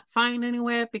cannot find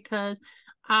anywhere because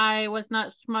I was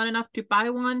not smart enough to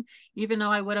buy one, even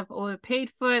though I would have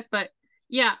overpaid for it. But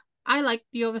yeah, I like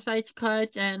the oversized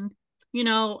cards and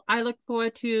I look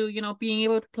forward to, being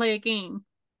able to play a game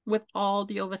with all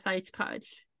the oversized cards.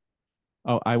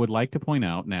 Oh, I would like to point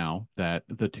out now that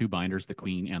the two binders, the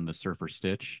Queen and the Surfer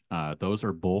Stitch, those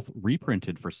are both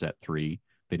reprinted for set 3.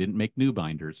 They didn't make new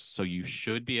binders, so you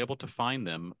should be able to find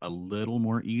them a little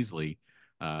more easily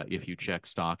if you check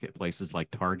stock at places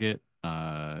like Target.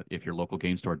 If your local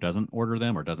game store doesn't order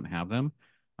them or doesn't have them,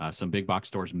 some big box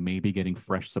stores may be getting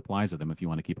fresh supplies of them if you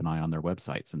want to keep an eye on their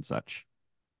websites and such.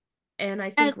 And I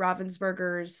think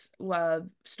Ravensburger's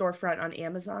storefront on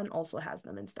Amazon also has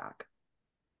them in stock.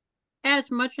 As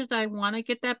much as I want to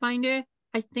get that binder,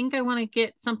 I think I want to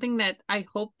get something that I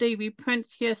hope they reprint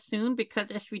here soon because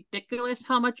it's ridiculous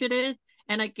how much it is.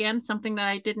 And again, something that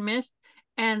I did miss,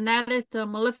 and that is the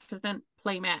Maleficent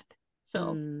playmat.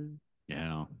 So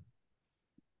Yeah,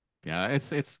 yeah,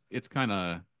 it's kind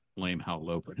of lame how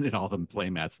low printed all the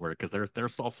playmats were because they're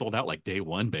all sold out like day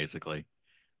one basically.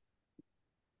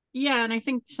 yeah, and I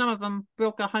think some of them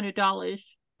broke $100.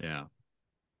 Yeah.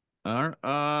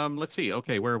 Let's see.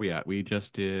 Okay, where are we at? We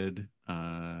just did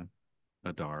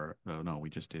Adar. Oh no, we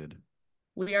just did.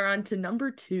 We are on to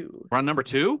number two. We're on number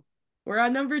two. We're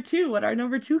on number two. What our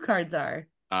number two cards are.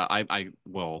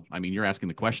 Well, I mean, you're asking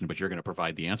the question, but you're going to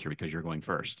provide the answer because you're going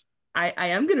first. I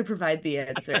am going to provide the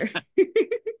answer.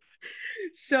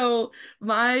 So,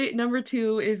 my number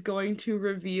two is going to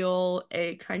reveal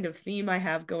a kind of theme I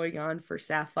have going on for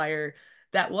Sapphire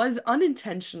that was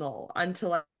unintentional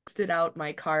until I listed out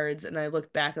my cards and I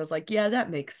looked back. I was like, yeah, that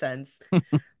makes sense.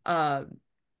 Um,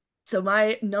 so,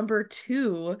 my number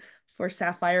two for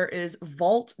Sapphire is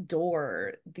Vault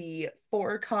Door, the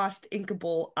four-cost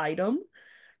inkable item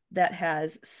that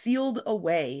has sealed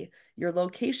away. Your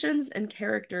locations and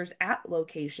characters at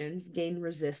locations gain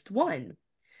resist one.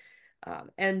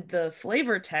 And the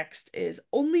flavor text is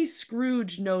only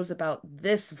Scrooge knows about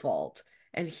this vault,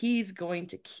 and he's going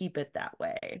to keep it that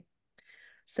way.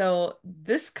 So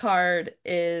this card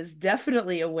is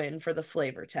definitely a win for the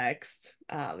flavor text.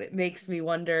 It makes me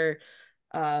wonder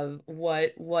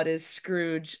what is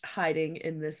Scrooge hiding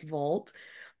in this vault.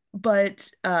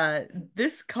 But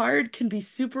this card can be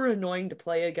super annoying to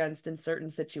play against in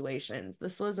certain situations.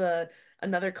 This was a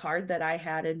another card that I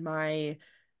had in my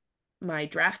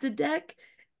drafted deck,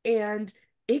 and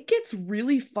it gets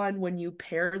really fun when you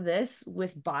pair this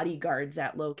with bodyguards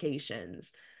at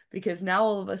locations, because now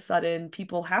all of a sudden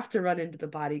people have to run into the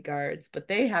bodyguards, but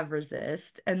they have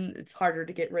resist, and it's harder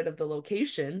to get rid of the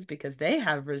locations because they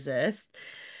have resist.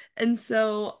 And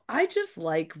so I just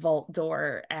like Vault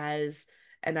Door as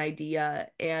an idea.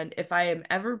 And if I am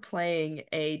ever playing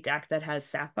a deck that has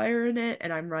Sapphire in it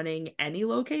and I'm running any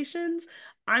locations,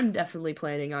 I'm definitely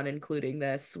planning on including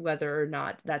this, whether or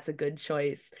not that's a good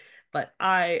choice. But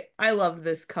I love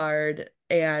this card,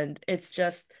 and it's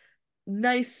just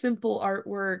nice, simple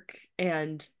artwork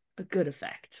and a good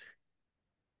effect.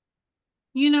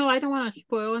 I don't want to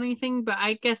spoil anything, but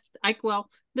I guess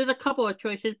there's a couple of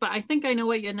choices, but I think I know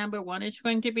what your number one is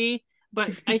going to be.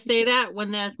 But I say that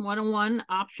when there's more than one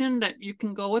option that you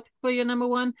can go with for your number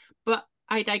one, but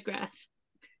I digress.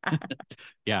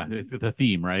 Yeah, it's the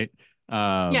theme, right?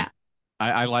 Yeah.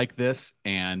 I like this,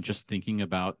 and just thinking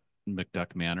about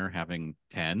McDuck Manor having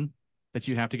 10 that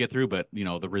you have to get through, but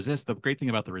the resist, the great thing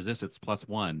about the resist, it's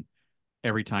 +1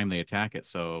 every time they attack it.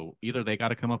 So either they got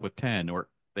to come up with 10 or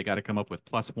they got to come up with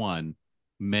 +1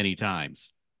 many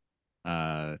times.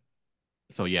 Uh,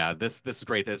 so yeah, this is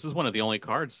great. This is one of the only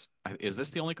cards. Is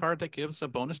this the only card that gives a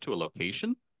bonus to a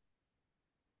location?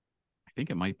 I think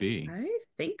it might be. I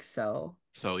think so.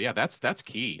 So yeah, that's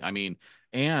key. I mean,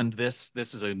 and this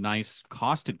is a nice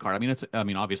costed card. I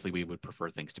mean, obviously we would prefer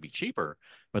things to be cheaper,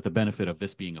 but the benefit of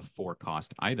this being a four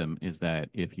cost item is that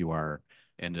if you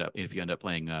end up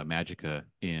playing Magicka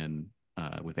in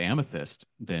with Amethyst,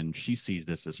 then she sees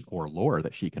this as four lore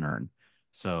that she can earn.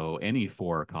 So any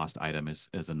four cost item is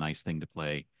a nice thing to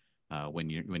play when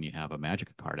you have a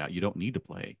Magicka card out. You don't need to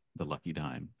play the Lucky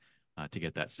Dime to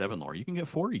get that seven lore. You can get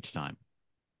four each time.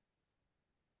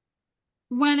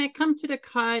 When it comes to the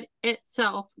card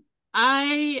itself,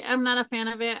 I am not a fan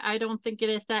of it. I don't think it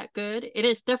is that good. It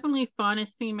is definitely fun.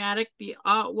 It's thematic. The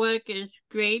artwork is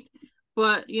great,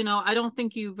 but I don't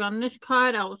think you run this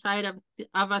card outside of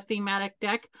a thematic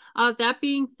deck. That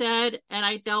being said, and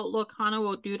I doubt Lorcana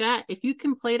will do that. If you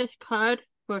can play this card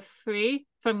for free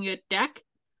from your deck,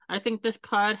 I think this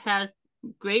card has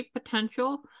great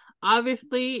potential.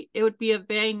 Obviously, it would be a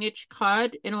very niche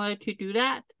card in order to do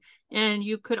that, and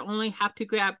you could only have to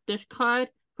grab this card.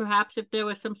 Perhaps if there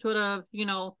was some sort of,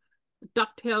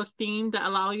 DuckTales theme that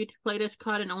allow you to play this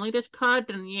card and only this card,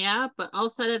 then yeah. But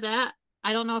outside of that,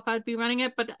 I don't know if I'd be running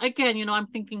it. But again, I'm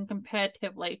thinking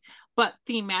comparatively. But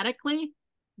thematically,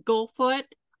 go for it.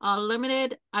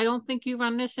 Limited, I don't think you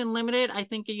run this in limited. I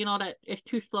think that it's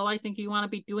too slow. I think you want to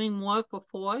be doing more for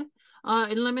four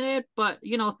in limited. But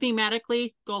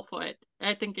thematically, go for it.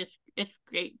 I think it's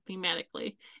great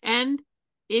thematically. And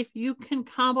if you can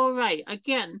combo right,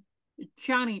 again,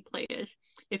 Johnny players,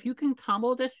 if you can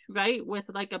combo this right with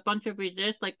like a bunch of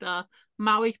resist, like the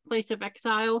Maui's Place of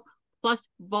Exile, plus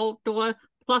Vault Door,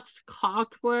 plus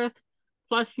Cogsworth,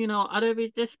 plus other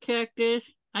resist characters,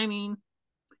 I mean,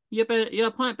 your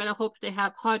opponent better hopes they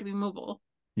have hard removal.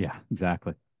 Yeah,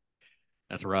 exactly.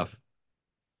 That's rough.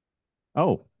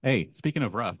 Oh, hey, speaking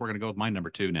of rough, we're gonna go with my number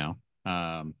two now.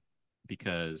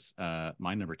 Because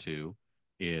my number two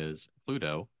is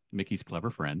Pluto, Mickey's clever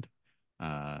friend,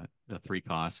 a three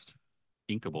cost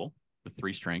inkable with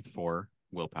three strength, four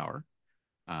willpower,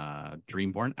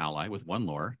 Dreamborn ally with one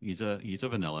lore. He's a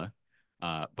vanilla.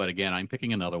 But again, I'm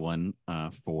picking another one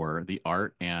for the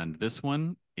art, and this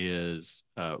one is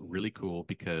really cool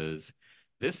because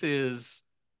this is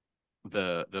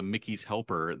the Mickey's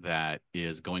helper that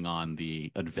is going on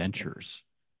the adventures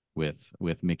with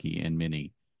Mickey and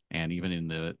Minnie, and even in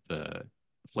the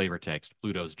flavor text,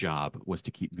 Pluto's job was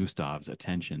to keep Gustav's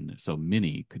attention so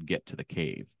Minnie could get to the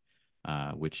cave,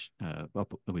 which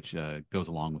goes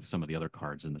along with some of the other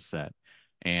cards in the set.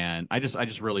 And I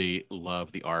just really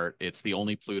love the art. It's the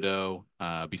only Pluto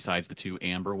besides the two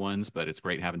amber ones, but it's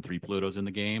great having three Plutos in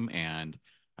the game, and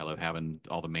I love having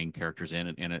all the main characters in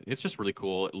it. And it's just really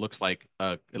cool. It looks like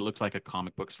a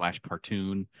comic book slash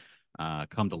cartoon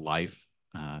come to life.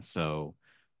 So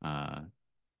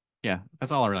yeah,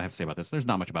 that's all I really have to say about this. There's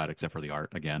not much about it except for the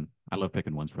art. Again, I love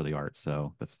picking ones for the art,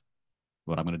 so that's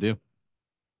what I'm gonna do.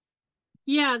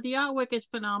 Yeah, the artwork is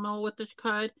phenomenal with this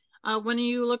card. When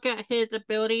you look at his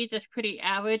abilities, it's pretty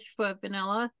average for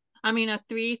vanilla. I mean, a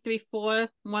 3, 3, 4,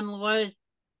 1 lore is,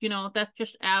 that's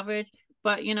just average.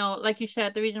 But, like you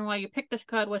said, the reason why you picked this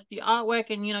card was the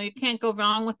artwork, and, you can't go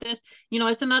wrong with this.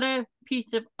 It's another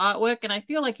piece of artwork, and I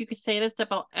feel like you could say this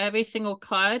about every single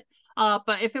card.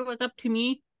 But if it was up to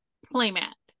me,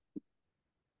 playmat.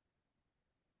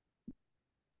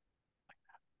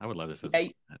 I would love this as a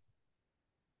Yeah,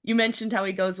 you mentioned how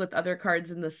he goes with other cards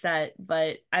in the set,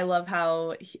 but I love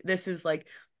how this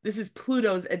is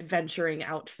Pluto's adventuring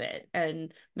outfit,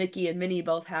 and Mickey and Minnie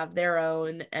both have their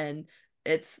own, and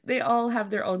they all have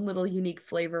their own little unique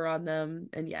flavor on them.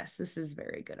 And yes, this is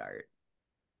very good art.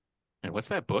 And what's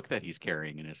that book that he's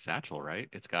carrying in his satchel, right?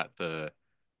 It's got the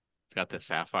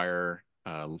sapphire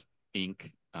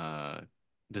ink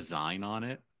design on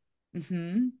it.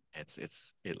 Hmm.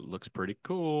 It looks pretty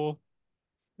cool.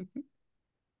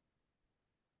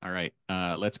 All right.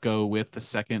 Let's go with the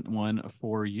second one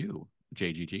for you.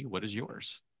 JGG, what is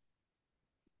yours?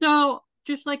 So,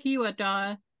 just like you,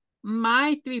 Adara,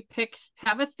 my three picks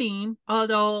have a theme,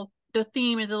 although the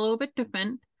theme is a little bit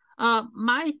different.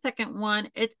 My second one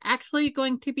is actually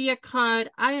going to be a card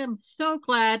I am so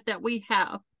glad that we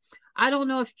have. I don't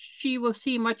know if she will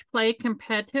see much play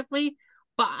competitively,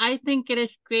 but I think it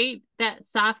is great that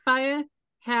Sapphire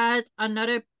has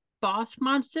another boss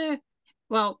monster.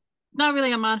 Well, not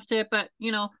really a monster, but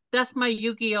that's my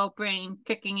Yu-Gi-Oh brain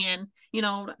kicking in.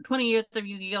 20 years of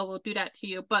Yu-Gi-Oh will do that to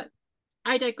you, but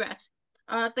I digress.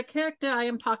 The character I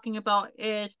am talking about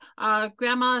is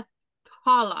Grandma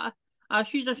Tala.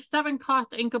 She's a 7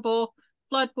 cost inkable,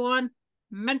 Floodborn,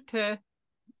 Mentor,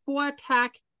 4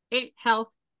 attack, 8 health,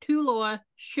 2 lore,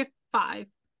 shift 5.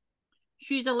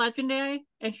 She's a legendary,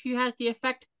 and she has the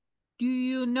effect, Do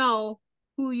you know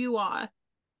who you are?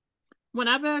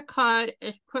 Whenever a card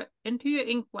is put into your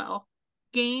inkwell,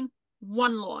 gain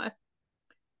 1 lore.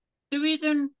 The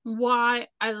reason why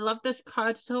I love this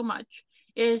card so much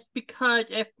is because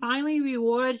it finally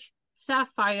rewards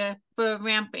Sapphire for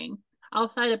ramping,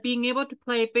 outside of being able to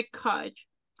play big cards.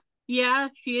 Yeah,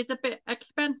 she is a bit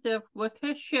expensive with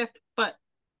her shift, but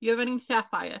you're running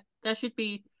Sapphire. That should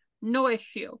be no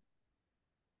issue.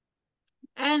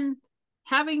 And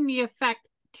having the effect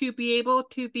to be able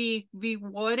to be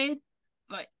rewarded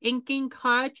for inking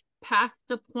cards past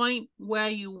the point where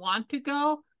you want to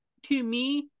go, to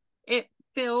me, it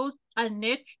fills a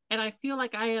niche. And I feel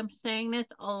like I am saying this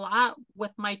a lot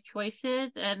with my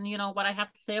choices and, what I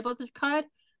have to say about this card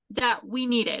that we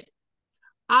needed.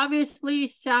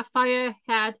 Obviously, Sapphire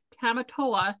had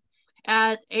Tamatoa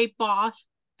as a boss,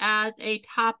 as a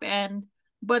top end,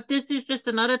 but this is just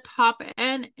another top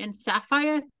end in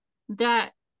Sapphire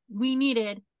that we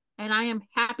needed, and I am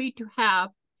happy to have.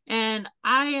 And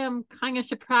I am kind of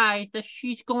surprised that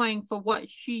she's going for what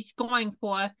she's going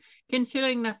for,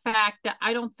 considering the fact that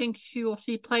I don't think she will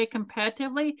see play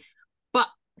competitively, but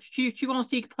she won't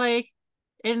see play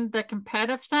in the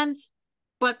competitive sense.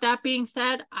 But that being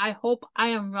said, I hope I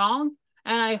am wrong,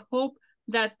 and I hope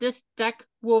that this deck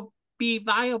will be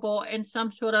viable in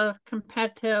some sort of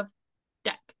competitive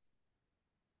deck.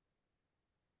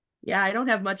 Yeah, I don't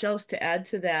have much else to add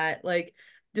to that. Like,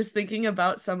 just thinking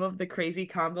about some of the crazy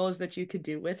combos that you could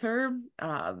do with her,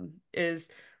 is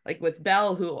like with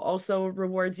Belle, who also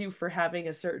rewards you for having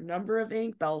a certain number of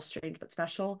ink. Belle's strange but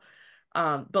special.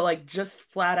 But like just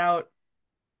flat out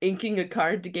inking a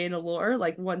card to gain a lore,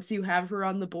 like once you have her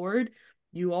on the board,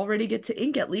 you already get to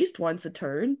ink at least once a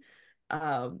turn.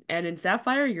 And in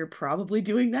Sapphire, you're probably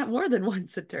doing that more than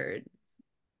once a turn.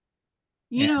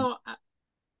 You And know,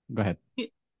 go ahead.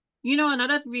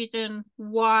 another reason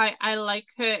why I like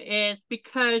her is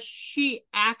because she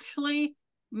actually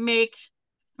makes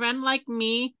friend like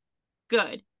me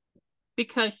good.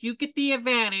 Because you get the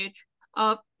advantage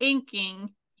of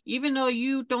inking, even though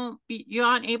you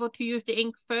aren't able to use the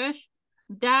ink first.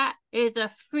 That is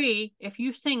a free, if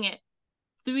you sing it,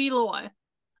 3 lore.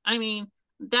 I mean,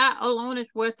 that alone is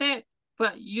worth it.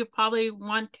 but you probably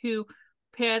want to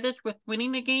pair this with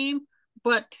winning the game.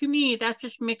 But to me, that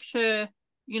just makes it,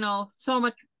 so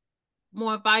much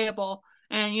more viable.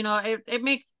 And, it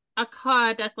makes a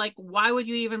card that's like, why would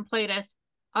you even play this?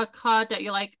 A card that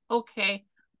you're like, okay,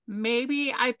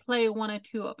 maybe I play one or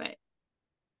two of it.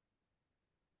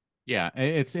 Yeah,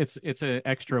 it's an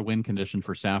extra win condition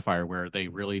for Sapphire where they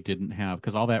really didn't have,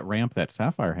 because all that ramp that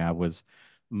Sapphire had was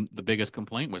the biggest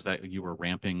complaint was that you were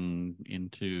ramping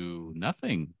into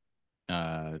nothing.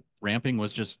 Ramping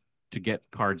was just to get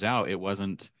cards out. It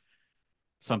wasn't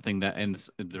something that, and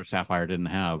their Sapphire didn't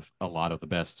have a lot of the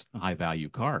best high value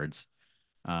cards.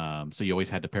 So you always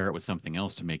had to pair it with something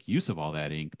else to make use of all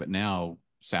that ink. But now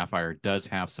Sapphire does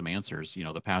have some answers.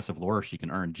 The passive lore she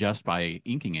can earn just by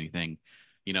inking anything.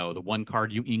 The one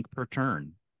card you ink per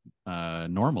turn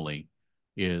normally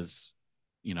is,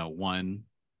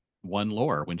 one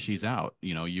lore when she's out.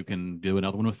 You can do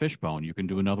another one with Fishbone. You can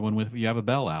do another one with if you have a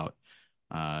Bell out.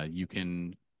 You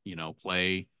can,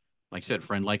 play, like I said,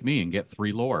 Friend Like Me and get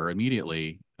 3 lore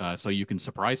immediately. So you can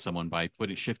surprise someone by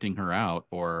shifting her out,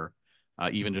 or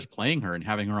even just playing her and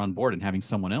having her on board and having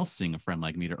someone else sing A Friend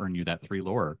Like Me to earn you that 3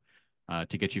 lore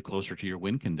to get you closer to your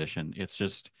win condition. It's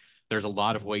just, there's a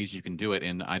lot of ways you can do it.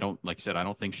 And I don't, like I said, I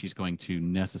don't think she's going to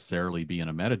necessarily be in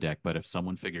a meta deck, but if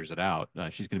someone figures it out,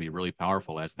 she's going to be really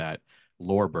powerful as that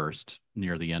lore burst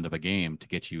near the end of a game to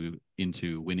get you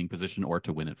into winning position or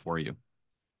to win it for you.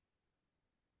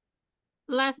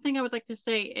 Last thing I would like to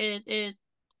say is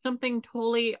something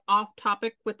totally off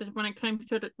topic with this when it comes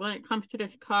to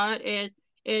this card is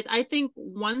I think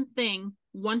one thing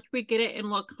once we get it in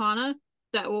Lorcana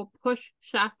that will push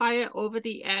Sapphire over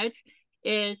the edge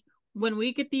is when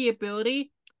we get the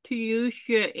ability to use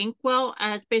your Inkwell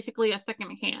as basically a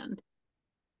second hand.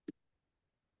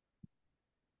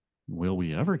 Will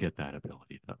we ever get that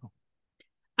ability though?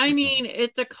 I mean,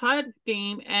 it's a card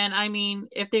game, and I mean,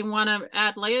 if they want to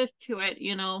add layers to it,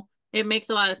 it makes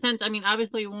a lot of sense. I mean,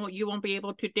 obviously, you won't be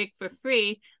able to dig for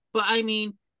free, but I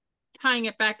mean, tying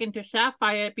it back into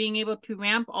Sapphire, being able to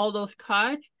ramp all those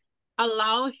cards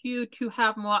allows you to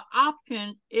have more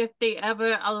options if they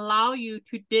ever allow you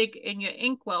to dig in your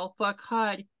inkwell for a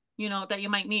card, that you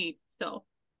might need. So,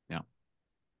 yeah,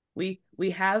 we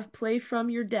have play from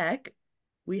your deck,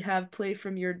 we have play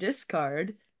from your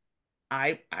discard.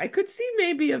 I could see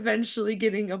maybe eventually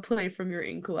getting a play from your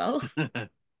inkwell.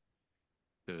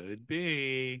 could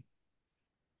be.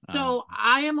 So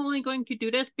I am only going to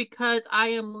do this because I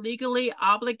am legally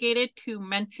obligated to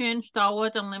mention Star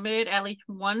Wars Unlimited at least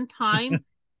one time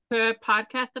per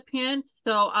podcast appearance.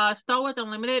 So Star Wars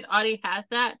Unlimited already has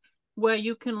that where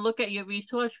you can look at your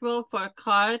resource roll for a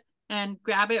card and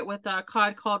grab it with a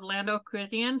card called Lando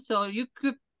Calrissian. So you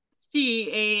could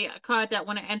see a card that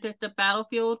when it enters the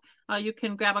battlefield, you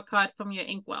can grab a card from your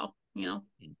inkwell,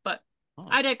 But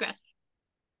I digress.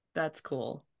 That's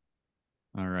cool.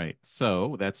 All right.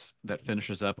 So that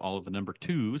finishes up all of the number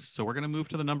 2s. So we're going to move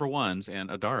to the number 1s. And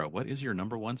Adara, what is your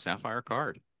number 1 Sapphire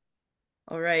card?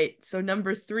 All right. So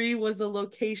number 3 was a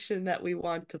location that we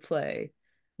want to play.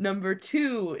 Number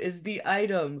 2 is the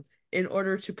item in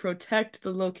order to protect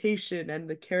the location and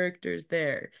the characters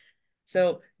there.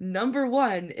 So number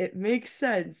 1, it makes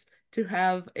sense to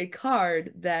have a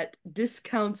card that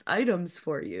discounts items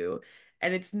for you.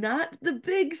 And it's not the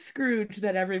big Scrooge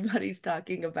that everybody's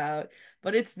talking about,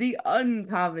 but it's the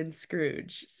uncommon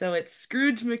Scrooge. So it's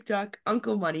Scrooge McDuck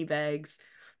Uncle Moneybags.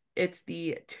 It's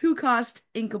the 2-cost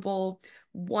inkable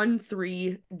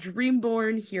 1/3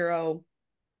 Dreamborn hero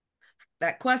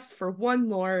that quests for 1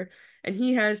 lore, and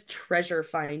he has Treasure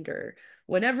Finder.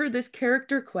 Whenever this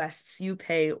character quests, you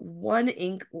pay 1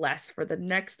 ink less for the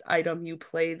next item you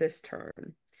play this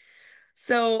turn.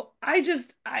 So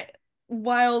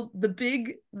while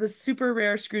the super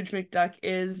rare Scrooge McDuck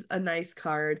is a nice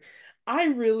card, I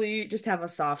really just have a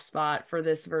soft spot for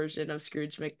this version of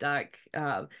Scrooge McDuck.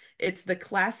 It's the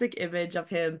classic image of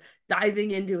him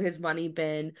diving into his money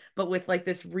bin, but with like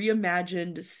this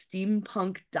reimagined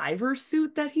steampunk diver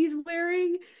suit that he's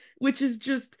wearing, which is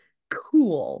just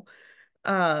cool.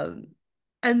 Um,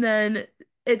 and then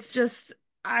it's just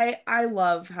I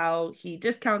love how he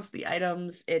discounts the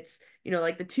items. It's,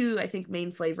 like the two, I think,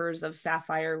 main flavors of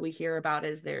Sapphire we hear about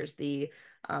is there's the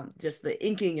just the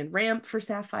inking and ramp for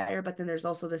Sapphire, but then there's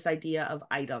also this idea of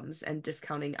items and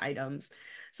discounting items.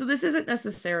 So this isn't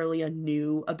necessarily a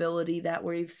new ability that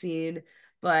we've seen,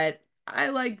 but I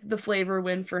like the flavor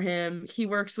win for him. He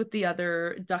works with the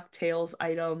other DuckTales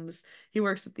items. He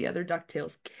works with the other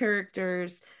DuckTales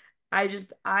characters.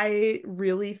 I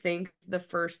really think the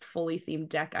first fully themed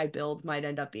deck I build might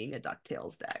end up being a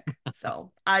DuckTales deck.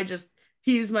 So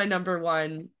he's my number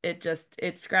one.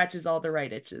 It scratches all the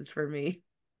right itches for me.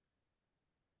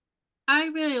 I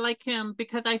really like him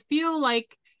because I feel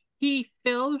like he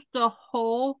fills the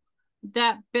hole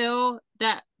that Bill,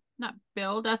 that not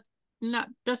Bill, that's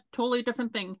totally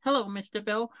different thing. Hello, Mr.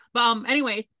 Bill. But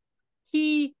anyway,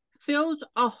 he fills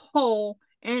a hole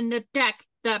in the deck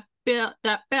that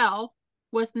Bell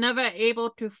was never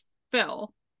able to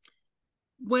fill.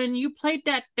 When you played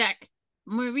that deck,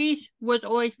 Maurice was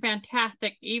always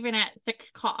fantastic, even at 6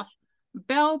 cost.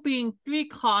 Belle being 3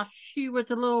 cost, she was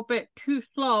a little bit too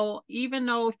slow, even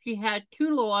though she had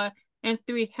 2 lore and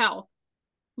 3 health.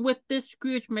 With this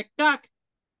Scrooge McDuck,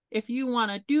 if you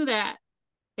want to do that,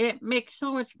 it makes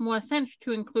so much more sense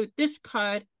to include this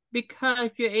card because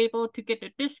you're able to get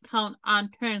a discount on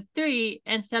turn 3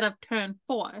 instead of turn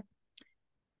 4.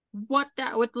 What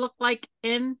that would look like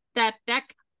in that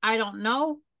deck, I don't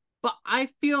know. But I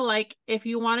feel like if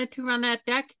you wanted to run that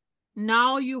deck,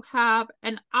 now you have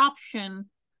an option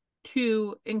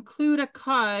to include a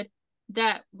card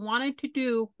that wanted to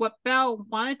do what Bell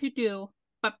wanted to do,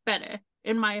 but better,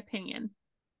 in my opinion.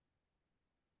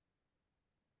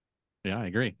 Yeah, I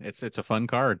agree. It's a fun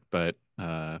card, but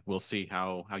we'll see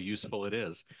how useful it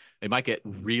is. It might get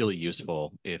really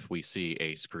useful if we see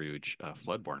a Scrooge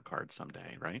Floodborn card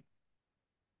someday, right?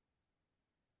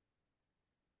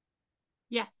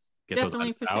 Yes, Get those definitely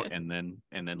items for out, sure.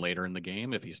 and then later in the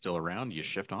game, if he's still around, you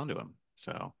shift onto him.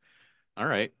 So, all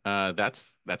right,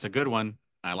 that's a good one.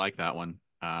 I like that one.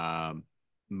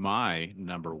 My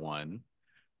number one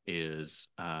is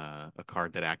a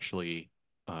card that actually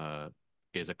uh,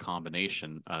 is a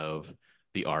combination of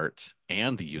the art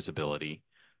and the usability.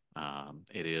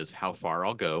 It is How Far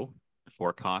I'll Go,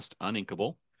 4 cost,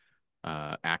 uninkable,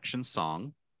 action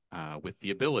song. With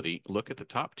the ability, look at the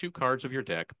top 2 cards of your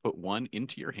deck, put one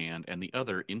into your hand and the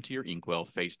other into your inkwell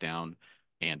face down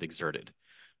and exerted.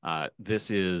 This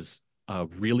is a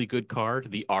really good card.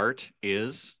 The art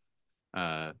is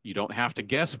you don't have to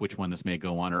guess which one this may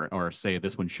go on or say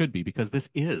this one should be because this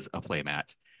is a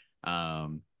playmat.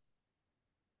 Um,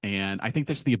 and I think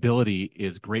this the ability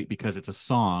is great because it's a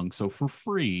song. So for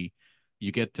free,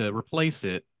 you get to replace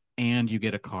it and you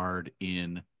get a card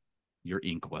in your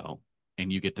inkwell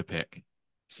and you get to pick.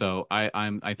 So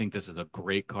I think this is a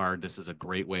great card. This is a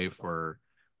great way for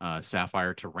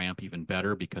Sapphire to ramp even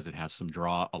better because it has some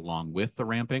draw along with the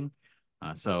ramping.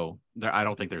 So I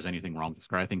don't think there's anything wrong with this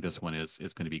card. I think this one is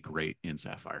going to be great in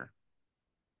Sapphire.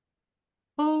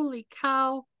 Holy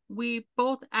cow, we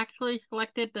both actually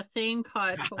selected the same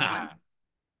card for once.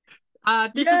 Uh,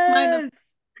 this is my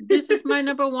Yes. This is my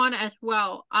number one as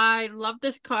well. I love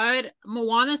this card.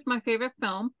 Moana is my favorite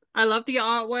film. I love the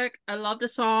artwork. I love the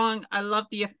song. I love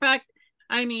the effect.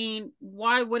 I mean,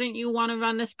 why wouldn't you want to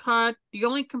run this card? The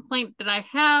only complaint that I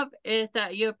have is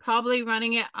that you're probably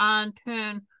running it on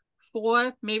turn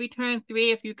 4, maybe turn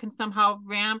 3 if you can somehow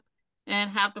ramp and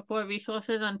have the 4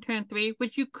 resources on turn 3,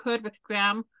 which you could with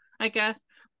Graham, I guess.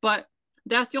 But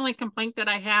that's the only complaint that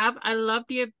I have. I love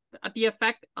the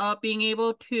effect of being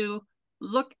able to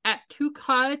look at 2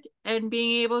 cards and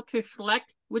being able to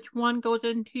select which one goes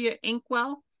into your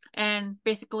inkwell and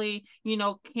basically,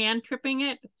 cantripping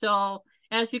it. So,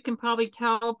 as you can probably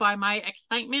tell by my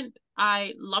excitement,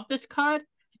 I love this card.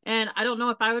 And I don't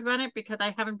know if I would run it because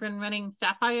I haven't been running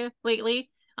Sapphire lately.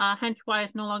 Hence why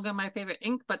it's no longer my favorite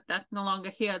ink, but that's no longer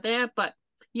here or there. But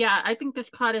yeah, I think this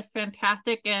card is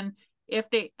fantastic. And if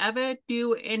they ever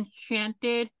do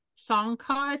enchanted song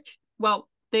cards, well,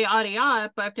 they already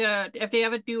are, but if they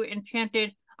ever do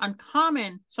enchanted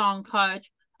uncommon song cards,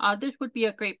 this would be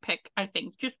a great pick, I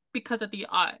think, just because of the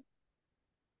art.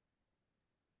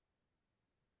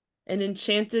 An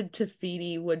enchanted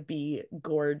Tefiti would be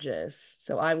gorgeous.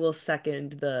 So I will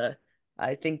second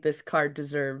I think this card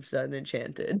deserves an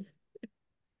enchanted.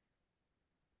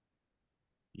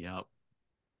 Yep.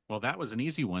 Well, that was an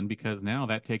easy one because now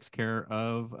that takes care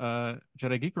of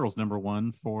Jedi Geek Girl's number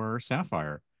one for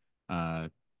Sapphire. Uh,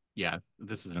 yeah,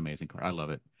 this is an amazing card. I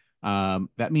love it.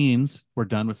 That means we're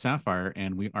done with Sapphire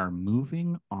and we are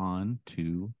moving on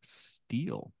to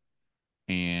Steel.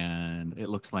 And it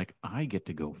looks like I get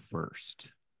to go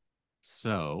first.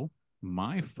 So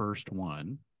my first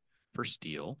one for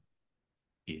Steel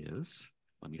is,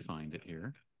 let me find it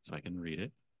here so I can read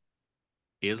it,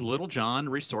 is Little John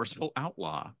Resourceful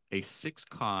Outlaw, a 6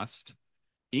 cost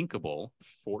inkable,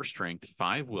 4 strength,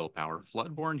 5 willpower,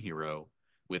 Floodborn hero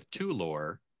with 2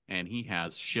 lore, and he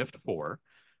has shift 4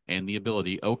 and the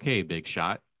ability, okay, big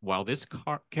shot. While this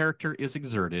character is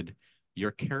exerted,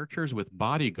 your characters with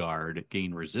bodyguard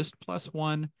gain resist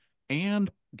 +1 and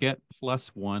get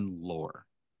 +1 lore.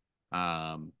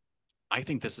 Um, I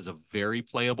think this is a very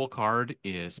playable card,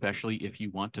 especially if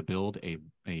you want to build a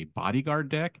bodyguard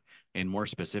deck, and more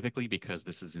specifically because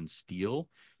this is in steel,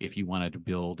 if you wanted to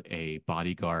build a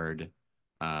bodyguard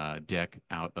deck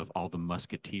out of all the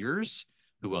musketeers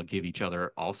who will give each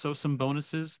other also some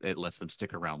bonuses. It lets them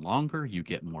stick around longer. You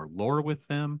get more lore with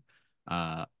them.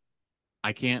 Uh,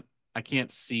 I can't I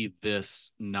can't see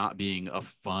this not being a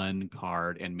fun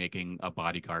card and making a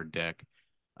bodyguard deck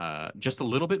just a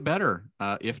little bit better,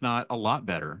 if not a lot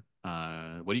better.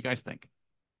 What do you guys think?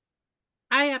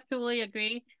 I absolutely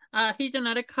agree. He's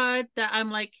another card that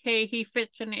I'm like, hey, he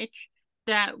fits an itch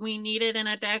that we needed in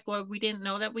a deck or we didn't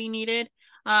know that we needed.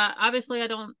 Obviously, I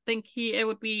don't think it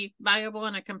would be viable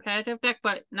in a competitive deck,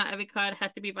 but not every card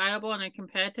has to be viable in a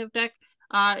competitive deck.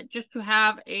 Just to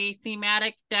have a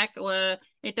thematic deck or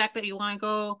a deck that you want to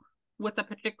go with a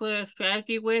particular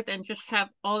strategy with and just have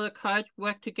all the cards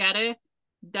work together,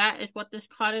 that is what this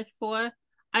card is for.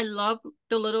 I love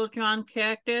the Little John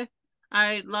character.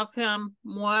 I love him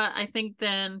more, I think,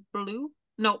 than Blue.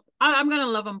 No, I'm gonna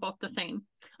love them both the same.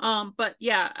 But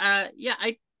yeah,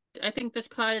 I think this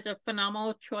card is a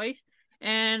phenomenal choice,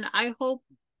 and I hope.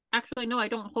 Actually, no, I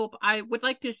don't hope. I would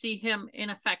like to see him in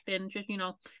effect and just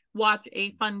watch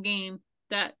a fun game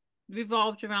that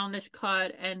revolves around this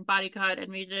card and bodyguard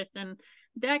and resist, and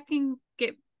that can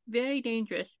get very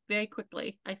dangerous very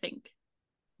quickly, I think.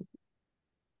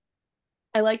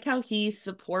 I like how he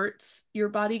supports your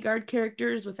bodyguard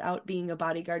characters without being a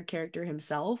bodyguard character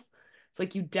himself. It's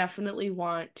like you definitely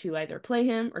want to either play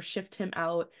him or shift him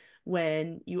out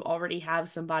when you already have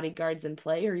some bodyguards in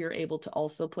play, or you're able to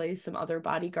also play some other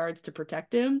bodyguards to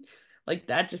protect him. Like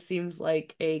that just seems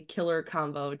like a killer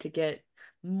combo to get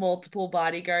multiple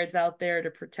bodyguards out there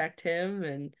to protect him.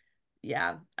 And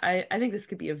yeah, I think this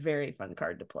could be a very fun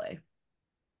card to play.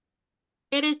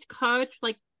 It is cards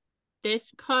like this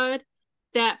card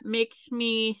that makes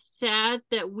me sad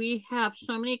that we have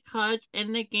so many cards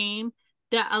in the game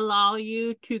that allow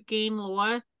you to gain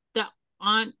lore that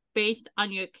aren't based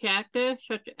on your character,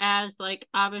 such as like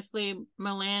obviously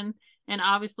Milan and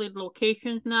obviously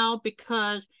locations now,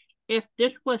 because if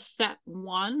this was set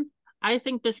one, I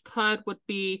think this card would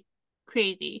be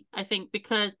crazy. I think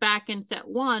because back in set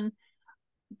one,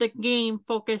 the game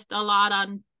focused a lot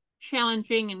on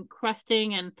challenging and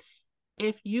questing, and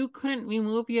if you couldn't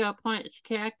remove your opponent's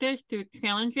characters through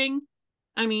challenging,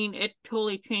 I mean, it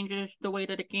totally changes the way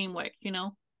that the game works.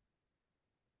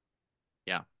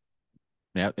 Yeah.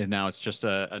 Yeah, and now it's just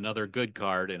another good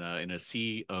card in a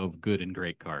sea of good and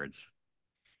great cards.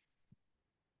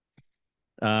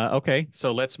 Okay,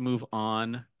 so let's move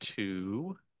on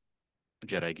to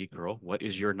Jedi Geek Girl. What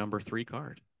is your number 3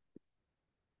 card?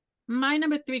 My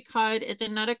number 3 card is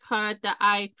another card that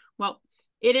well,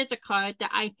 it is a card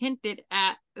that I hinted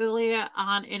at earlier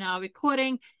on in our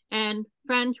recording. And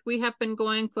friends, we have been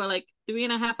going for like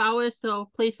 3.5 hours, so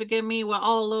please forgive me. We're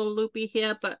all a little loopy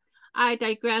here, but I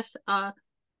digress.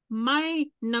 My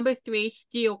number 3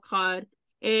 steel card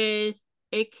is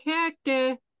a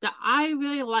character that I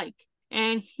really like,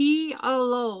 and he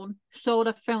alone sold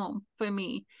a film for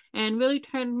me and really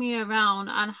turned me around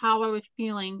on how I was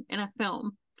feeling in a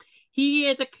film. He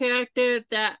is a character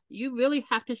that you really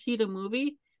have to see the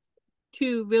movie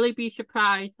to really be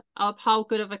surprised of how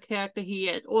good of a character he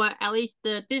is, or at least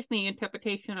the Disney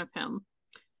interpretation of him.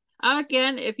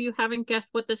 Again, if you haven't guessed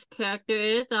what this character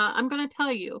is, I'm gonna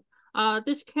tell you.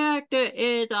 This character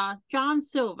is John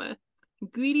Silver,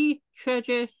 Greedy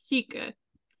Treasure Seeker.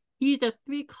 He's a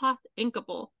 3-cost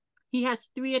inkable. He has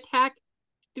 3 attack,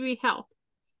 3 health.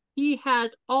 He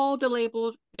has all the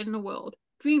labels in the world: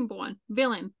 Dreamborn,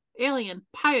 Villain, Alien,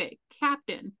 Pirate,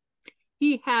 Captain.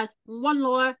 He has 1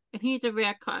 lore, and he's a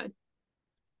rare card.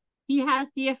 He has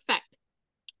the effect: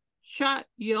 chart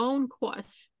your own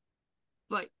course.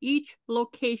 For each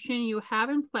location you have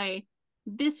in play,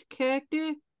 this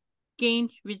character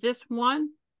gains resist 1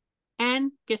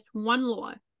 and gets 1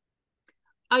 lore.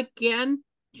 Again,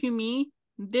 to me,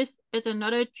 this is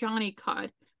another Johnny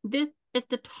card. This is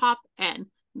the top end.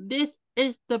 This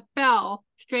is the Bell,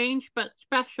 strange but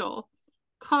special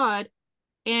card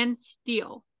and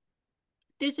steel.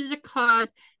 This is a card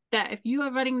that if you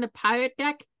are running the pirate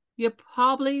deck, you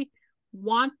probably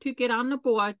want to get on the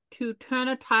board to turn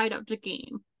a tide of the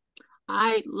game.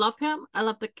 I love him. I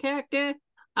love the character.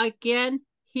 Again,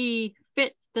 he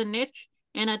fits the niche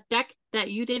in a deck that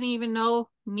you didn't even know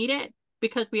needed,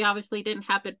 because we obviously didn't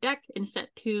have the deck in set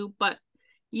 2. But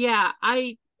yeah,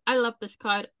 I love this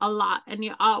card a lot. And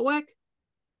the artwork,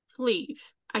 sleeves.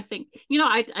 I think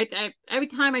I every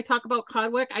time I talk about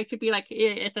card work, I should be like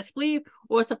it's a sleeve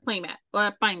or it's a playmat or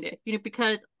a binder.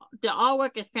 Because the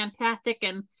artwork is fantastic,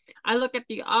 and I look at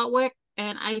the artwork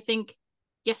And I think,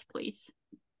 yes, please.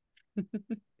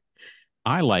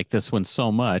 I like this one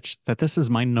so much that this is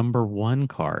my number one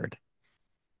card.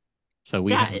 So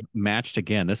we have That matched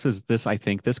again. I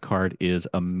think this card is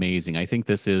amazing. I think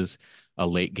this is a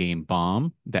late game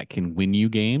bomb that can win you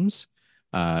games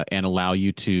and allow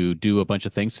you to do a bunch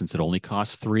of things since it only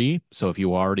costs 3. So if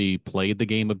you already played the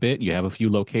game a bit, you have a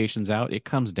few locations out, it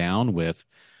comes down with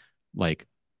like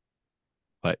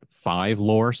what 5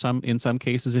 lore in some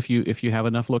cases if you have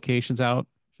enough locations out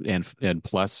and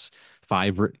plus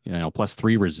 5 plus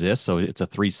 3 resist, so it's a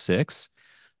 3/6.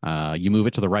 You move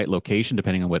it to the right location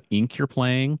depending on what ink you're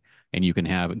playing, and you can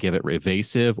give it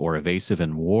evasive or evasive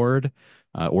and ward,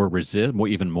 or resist,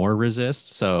 even more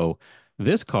resist. So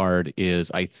this card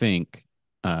is, I think,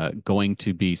 going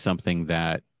to be something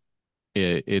that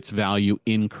its value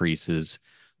increases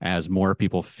as more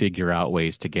people figure out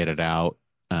ways to get it out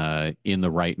in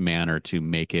the right manner to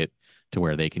make it to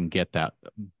where they can get that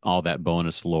all that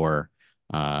bonus lore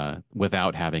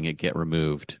without having it get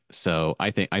removed. So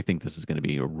I think this is going to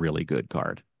be a really good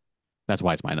card. That's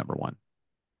why it's my number one.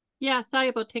 Yeah, sorry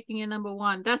about taking your number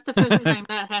one. That's the first time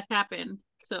that has happened.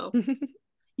 So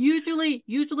usually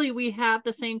we have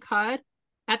the same card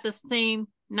at the same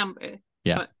number.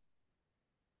 Yeah. But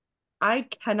I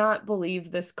cannot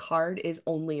believe this card is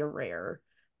only a rare.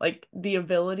 Like the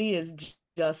ability is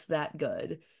just that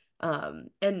good.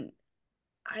 And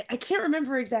I can't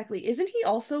remember exactly. Isn't he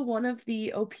also one of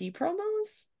the OP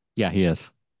promos? Yeah, he is.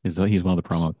 He's one of the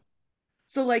promos.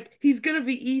 So like he's gonna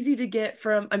be easy to get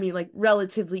from, I mean, like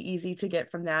relatively easy to get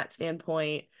from that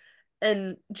standpoint.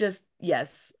 And just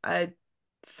yes, a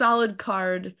solid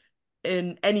card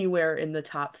in anywhere in the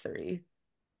top 3.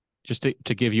 Just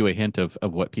to give you a hint of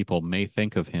what people may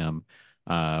think of him,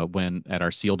 when at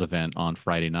our sealed event on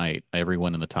Friday night,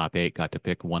 everyone in the top 8 got to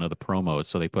pick one of the promos.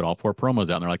 So they put all 4 promos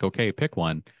out and they're like, okay, pick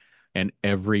one. And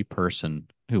every person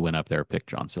who went up there picked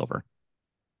John Silver.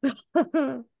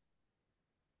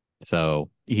 So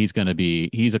he's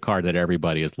a card that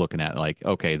everybody is looking at like,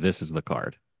 okay, this is the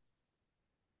card.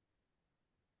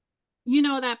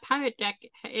 that pirate deck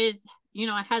is,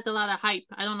 it has a lot of hype.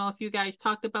 I don't know if you guys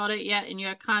talked about it yet in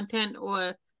your content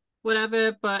or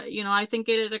whatever, but I think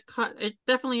it's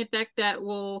definitely a deck that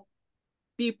will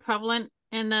be prevalent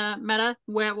in the meta.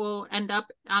 Where it will end up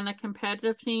on the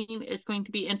competitive scene is going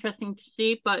to be interesting to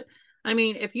see. But I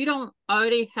mean, if you don't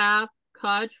already have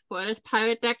cards for this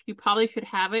pirate deck, you probably should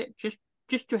have it just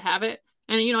to have it.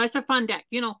 And it's a fun deck.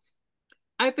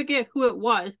 I forget who it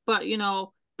was, but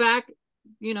back,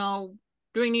 you know,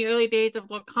 during the early days of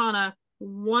Lorcana,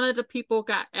 one of the people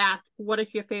got asked, "What is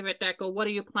your favorite deck?" or "What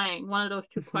are you playing?" One of those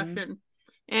two Mhm. questions.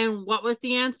 And what was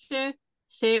the answer?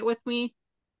 Say it with me.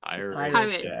 Pirate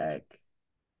Pirate. deck.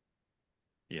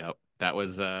 Yep. That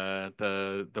was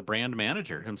the brand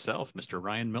manager himself, Mr.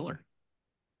 Ryan Miller.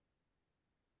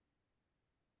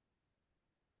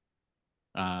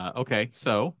 Okay,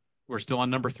 so we're still on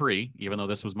number 3, even though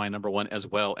this was my number one as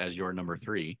well as your number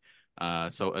 3.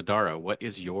 So Adara, what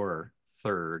is your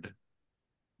third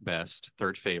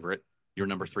favorite, your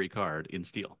number 3 card in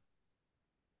Steel?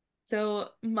 So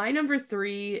my number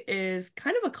 3 is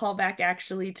kind of a callback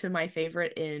actually to my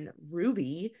favorite in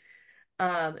Ruby.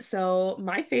 So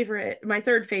my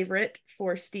third favorite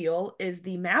for Steel is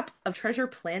the Map of Treasure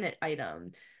Planet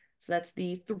item. So that's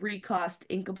the 3-cost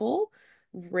inkable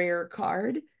rare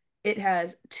card. It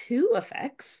has 2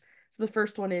 effects. So the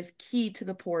first one is Key to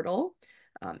the Portal.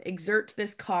 Exert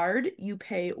this card, you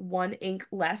pay 1 ink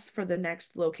less for the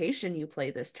next location you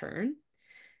play this turn.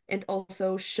 And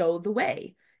also Show the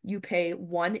Way. You pay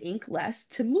 1 ink less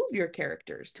to move your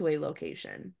characters to a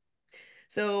location.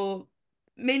 So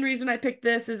main reason I picked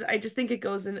this is I just think it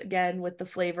goes in again with the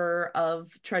flavor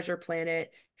of Treasure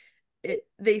Planet.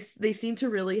 They seem to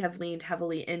really have leaned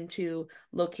heavily into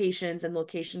locations and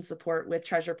location support with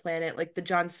Treasure Planet. Like the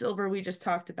John Silver we just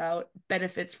talked about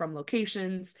benefits from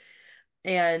locations.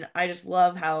 And I just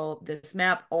love how this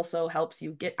map also helps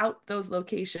you get out those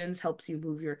locations, helps you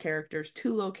move your characters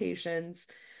to locations.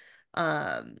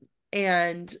 Um,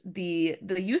 and the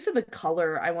use of the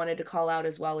color I wanted to call out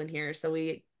as well in here. So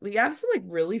we have some like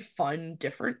really fun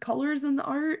different colors in the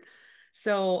art.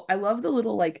 So I love the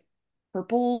little like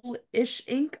purple-ish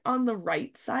ink on the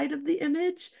right side of the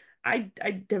image. I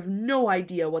have no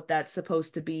idea what that's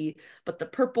supposed to be, but the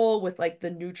purple with like the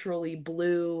neutrally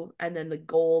blue and then the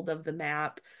gold of the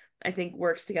map, I think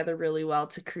works together really well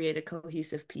to create a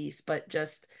cohesive piece. But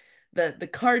just the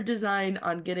card design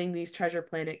on getting these Treasure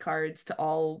Planet cards to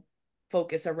all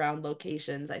focus around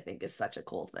locations, I think is such a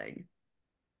cool thing.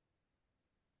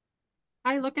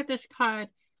 I look at this card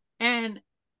and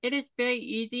it is very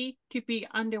easy to be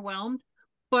underwhelmed,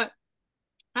 but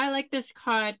I like this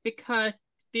card because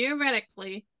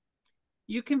theoretically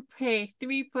you can pay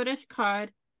 3 for this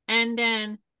card and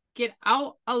then get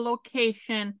out a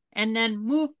location and then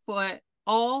move for it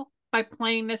all by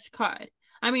playing this card.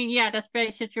 I mean, yeah, that's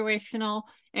very situational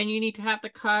and you need to have the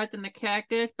cards and the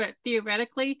characters, but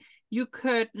theoretically, you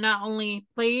could not only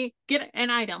get an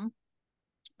item,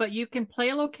 but you can play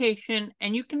a location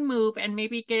and you can move and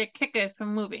maybe get a kicker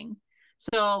from moving.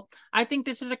 So I think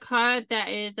this is a card that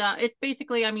is it's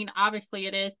basically, I mean, obviously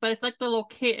it is, but it's like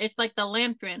the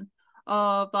lantern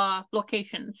of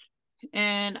locations.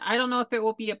 And I don't know if it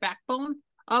will be a backbone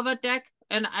of a deck,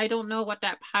 and I don't know what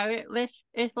that pirate list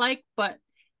is like, but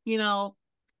you know,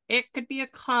 it could be a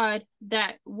card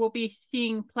that we'll be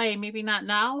seeing play, maybe not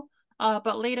now,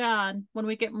 but later on when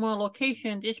we get more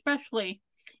locations, especially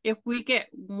if we get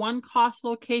one cost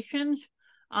locations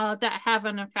that have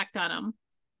an effect on them.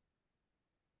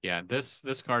 Yeah,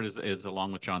 this card is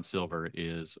along with John Silver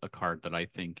is a card that I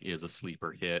think is a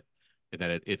sleeper hit.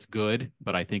 That it's good,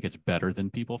 but I think it's better than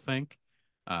people think.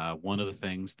 One of the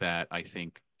things that I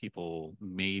think people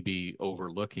may be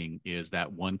overlooking is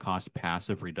that one cost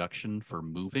passive reduction for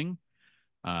moving.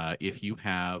 If you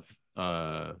have,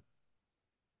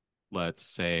 let's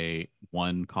say,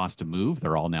 one cost to move,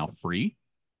 they're all now free.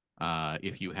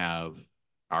 If you have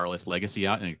Arliss Legacy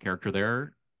out and a character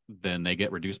there, then they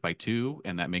get reduced by 2,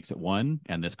 and that makes it 1,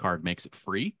 and this card makes it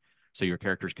free. So your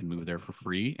characters can move there for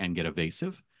free and get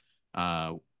evasive.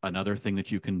 Another thing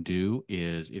that you can do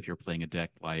is if you're playing a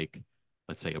deck like,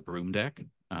 let's say, a broom deck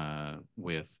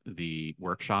with the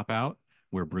workshop out,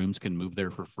 where brooms can move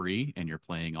there for free, and you're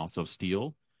playing also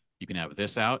steel, you can have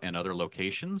this out and other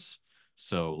locations.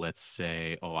 So let's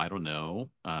say, oh, I don't know,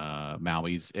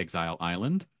 Maui's Exile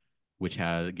Island, which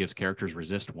gives characters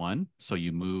resist 1. So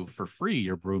you move for free.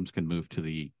 Your brooms can move to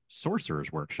the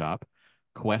Sorcerer's Workshop,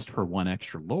 quest for 1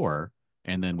 extra lore,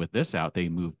 and then with this out, they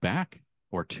move back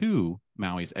or to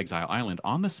Maui's Exile Island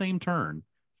on the same turn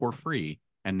for free.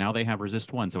 And now they have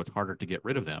resist 1, so it's harder to get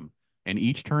rid of them. And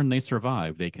each turn they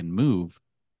survive, they can move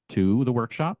to the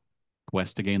workshop,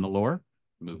 quest to gain the lore,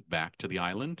 move back to the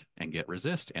island and get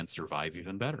resist and survive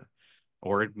even better.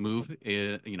 Or move,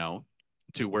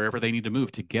 to wherever they need to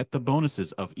move to get the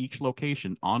bonuses of each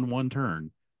location on 1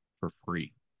 turn for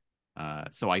free.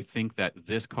 So I think that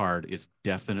this card is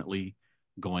definitely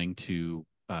going to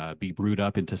be brewed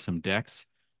up into some decks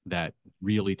that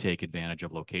really take advantage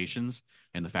of locations,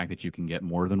 and the fact that you can get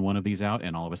more than one of these out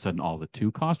and all of a sudden all the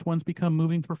 2 cost ones become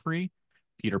moving for free.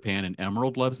 Peter Pan and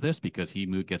Emerald loves this because he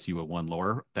gets you a 1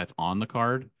 lore that's on the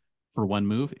card for 1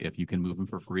 move. If you can move him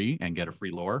for free and get a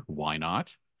free lore, why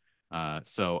not?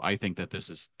 So I think that this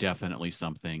is definitely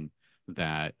something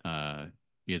that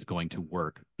is going to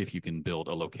work if you can build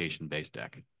a location-based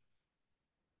deck.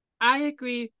 I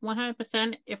agree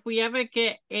 100%. If we ever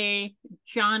get a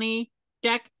Johnny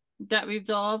deck that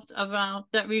revolves around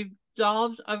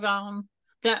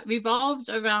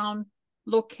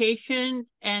location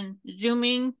and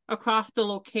zooming across the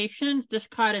locations, this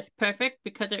card is perfect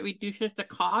because it reduces the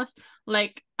cost.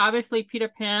 Like obviously Peter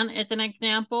Pan is an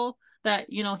example that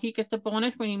he gets the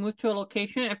bonus when you move to a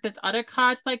location. If there's other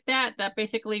cards like that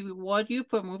basically reward you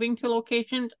for moving to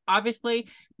locations, obviously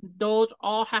those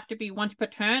all have to be once per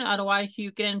turn, otherwise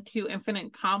you get into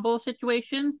infinite combo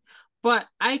situations. But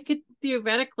I could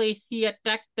theoretically see a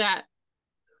deck that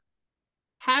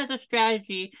has a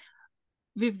strategy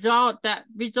resolves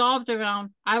around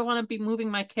I want to be moving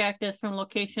my characters from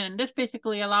location. This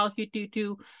basically allows you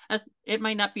to it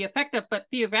might not be effective, but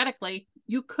theoretically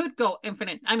you could go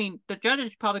infinite. I mean, the judge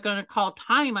is probably going to call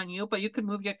time on you, but you could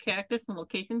move your characters from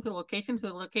location to location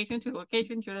to location to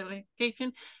location to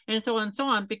location, and so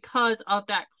on because of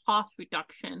that cost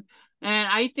reduction. And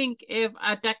I think if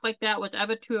a deck like that was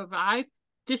ever to arrive,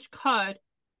 this card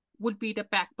would be the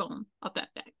backbone of that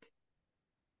deck.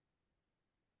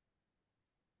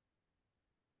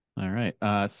 All right.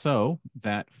 So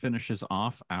that finishes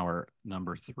off our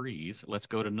number 3s. Let's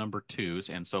go to number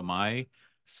 2s. And so my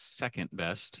second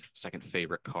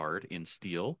favorite card in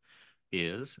Steel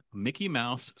is Mickey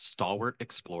Mouse Stalwart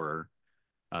Explorer,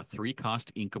 a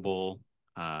 3-cost inkable,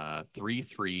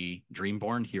 3/3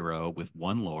 Dreamborn hero with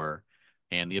 1 lore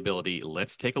and the ability,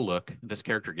 let's take a look. This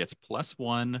character gets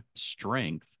 +1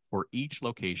 strength for each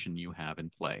location you have in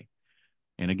play.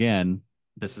 And again,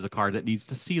 this is a card that needs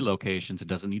to see locations. It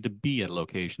doesn't need to be at a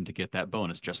location to get that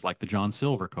bonus, just like the John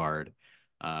Silver card.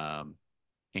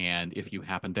 And if you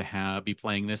happen to be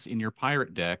playing this in your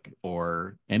pirate deck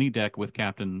or any deck with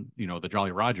Captain, the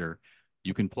Jolly Roger,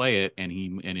 you can play it. And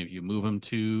if you move him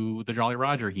to the Jolly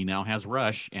Roger, he now has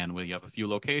rush. And when you have a few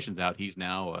locations out, he's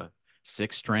now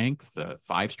 6 strength,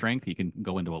 5 strength. He can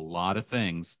go into a lot of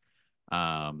things.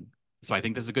 So I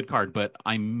think this is a good card, but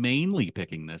I'm mainly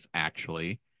picking this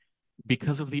actually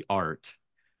because of the art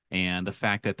and the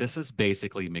fact that this is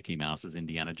basically Mickey Mouse's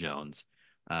Indiana Jones,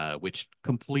 which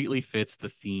completely fits the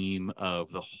theme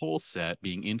of the whole set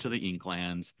being into the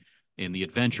Inklands in the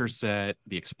adventure set,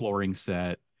 the exploring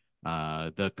set.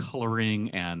 The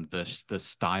coloring and the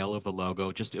style of the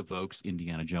logo just evokes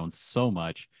Indiana Jones so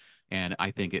much, and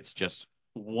I think it's just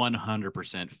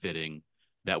 100% fitting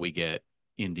that we get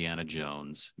Indiana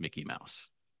Jones Mickey Mouse.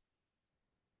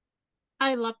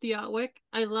 I love the artwork.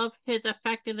 I love his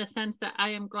effect in the sense that I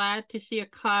am glad to see a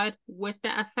card with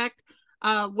that effect.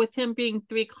 With him being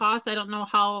 3 costs, I don't know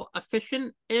how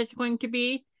efficient it's going to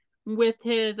be with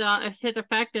his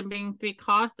effect and being 3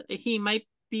 costs. He might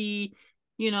be,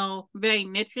 very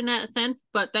niche in that sense.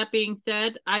 But that being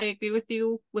said, I agree with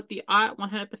you with the art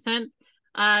 100%.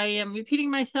 I am repeating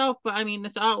myself, but I mean,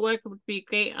 this artwork would be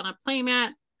great on a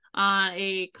playmat,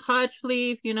 a card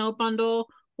sleeve, bundle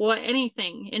or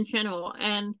anything in general.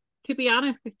 And to be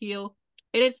honest with you,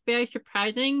 it is very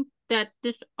surprising that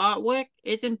this artwork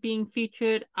isn't being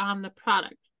featured on the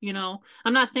product.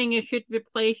 I'm not saying it should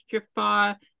replace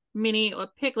Jafar, Minnie, or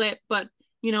Piglet, but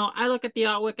I look at the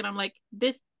artwork and I'm like,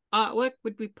 this artwork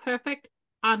would be perfect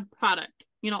on product.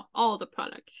 All the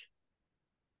products.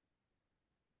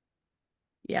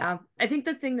 Yeah, I think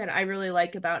the thing that I really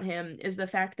like about him is the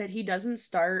fact that he doesn't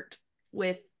start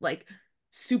with like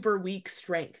super weak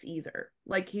strength either.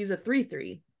 Like he's a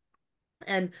 3/3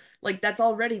 and like that's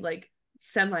already like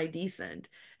semi decent.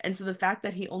 And so the fact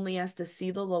that he only has to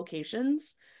see the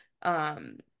locations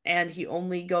and he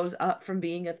only goes up from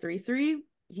being a 3/3,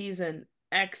 he's an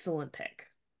excellent pick.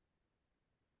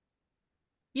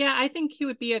 Yeah, I think he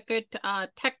would be a good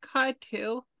tech card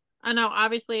too. I know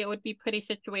obviously it would be pretty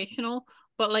situational,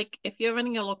 but like if you're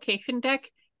running a location deck,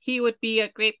 he would be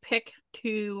a great pick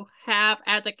to have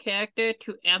as a character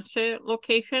to answer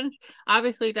locations.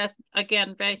 Obviously that's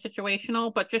again very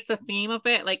situational, but just the theme of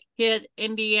it, like here's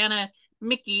Indiana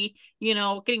Mickey,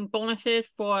 getting bonuses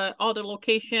for all the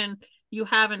location you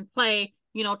have in play,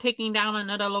 taking down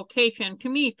another location. To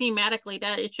me, thematically,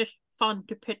 that is just fun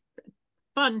to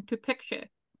picture.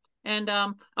 And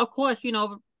of course,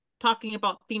 talking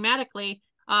about thematically,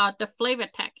 the flavor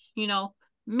text,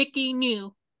 Mickey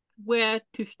knew where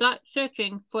to start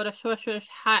searching for the sorcerer's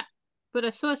hat,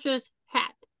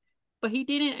 but he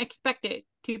didn't expect it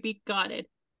to be guarded.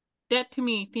 That to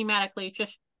me, thematically,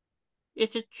 just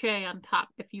it's a cherry on top,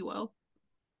 if you will.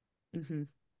 Hmm.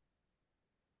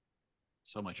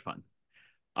 So much fun.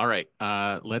 All right,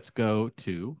 let's go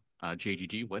to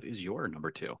JGG. What is your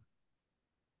number 2?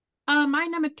 My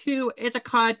number 2 is a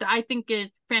card that I think is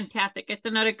fantastic. It's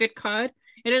another good card.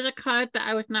 It is a card that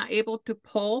I was not able to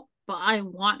pull, but I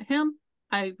want him.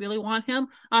 I really want him.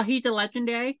 He's a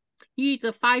legendary. He's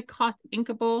a 5-cost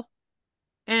inkable.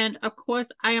 And of course,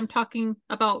 I am talking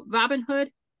about Robin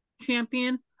Hood,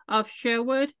 champion of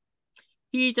Sherwood.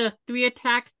 He's a 3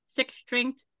 attack, 6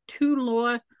 strength, 2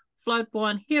 lore,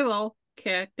 Floodborn hero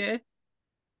character.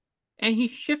 And he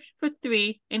shifts for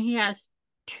 3, and he has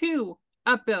 2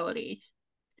 abilities.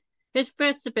 His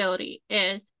first ability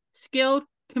is Skilled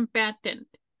Combatant.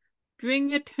 During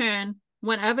your turn,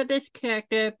 whenever this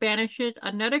character banishes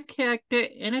another character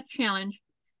in a challenge,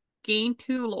 gain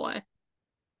 2 lore.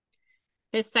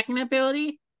 His second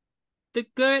ability, The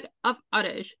Good of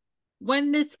Others.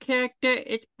 When this character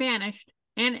is banished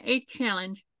in a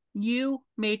challenge, you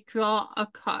may draw a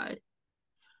card.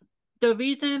 The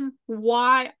reason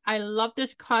why I love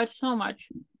this card so much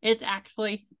is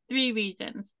actually 3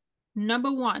 reasons.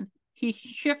 Number 1, he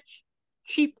shifts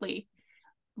cheaply.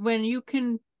 When you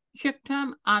can shift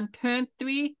him on turn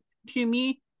 3, to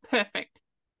me, perfect.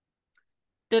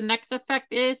 The next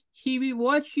effect is he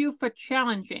rewards you for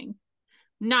challenging.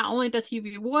 Not only does he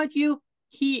reward you,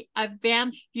 he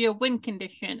advanced your win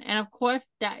condition. And of course,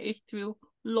 that is through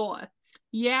lore.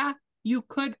 Yeah, you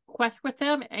could quest with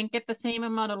him and get the same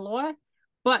amount of lore,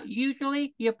 but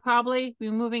usually you're probably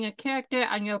removing a character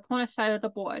on your opponent's side of the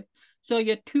board. So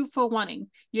you're 2 for 1ing.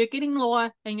 You're getting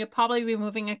lore and you're probably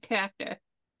removing a character.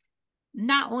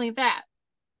 Not only that,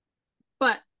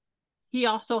 but he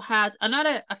also has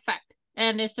another effect.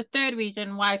 And it's the third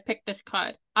reason why I picked this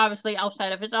card. Obviously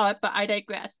outside of his art, but I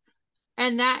digress.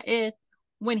 And that is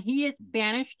when he is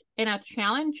banished in a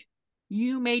challenge,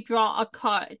 you may draw a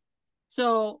card.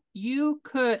 So you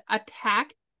could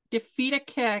attack, defeat a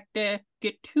character,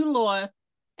 get 2 lore,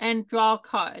 and draw a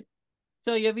card.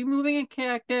 So you're removing a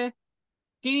character,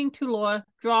 gaining 2 lore,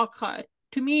 draw a card.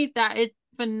 To me, that is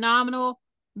phenomenal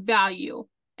value.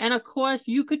 And of course,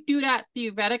 you could do that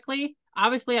theoretically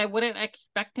Obviously, I wouldn't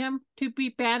expect him to be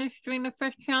banished during the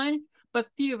first challenge, but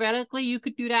theoretically, you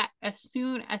could do that as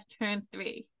soon as turn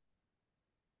 3.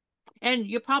 And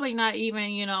you're probably not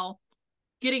even,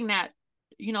 getting that,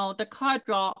 the card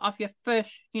draw off your first,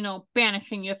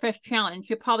 banishing your first challenge.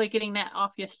 You're probably getting that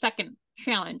off your second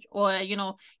challenge, or,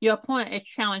 your opponent is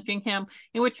challenging him,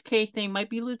 in which case they might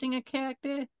be losing a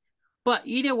character. But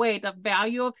either way, the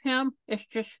value of him is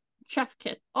just chef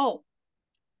kiss. Oh,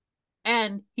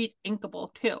 and he's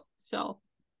inkable too. So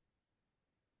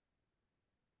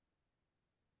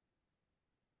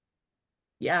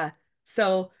Yeah.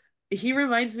 So he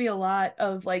reminds me a lot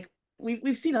of like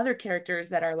we've seen other characters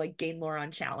that are like gain lore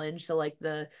on challenge. So like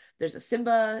there's a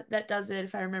Simba that does it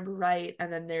if I remember right,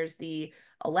 and then there's the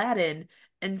Aladdin.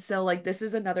 And so like this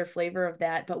is another flavor of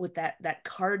that, but with that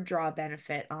card draw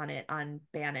benefit on it on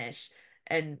Banish.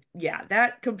 And yeah,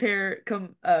 that compare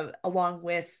come along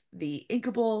with the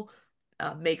Inkable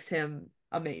makes him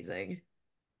amazing.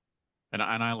 And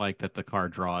I like that the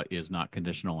card draw is not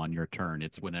conditional on your turn.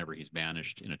 It's whenever he's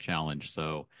banished in a challenge.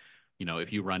 So,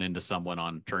 if you run into someone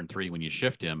on turn 3 when you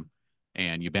shift him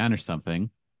and you banish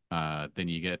something, then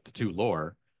you get the 2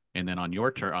 lore. And then on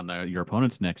your turn, on your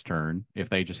opponent's next turn, if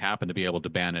they just happen to be able to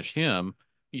banish him,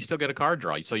 you still get a card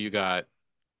draw. So you got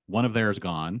one of theirs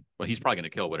gone. Well, he's probably going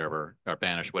to kill whatever or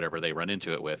banish whatever they run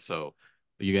into it with. So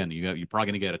again, you're probably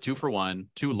going to get a 2-for-1,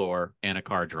 2 lore, and a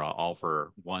card draw, all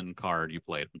for one card you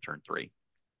played on turn 3.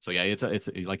 So yeah, it's like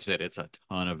you said, it's a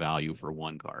ton of value for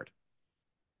one card.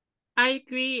 I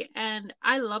agree, and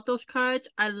I love those cards.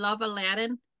 I love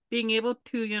Aladdin. Being able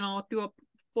to, do a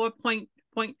 4 point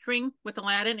string with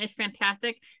Aladdin is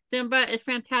fantastic. Simba is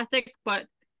fantastic, but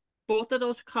both of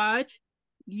those cards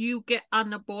you get on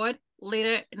the board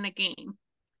later in the game.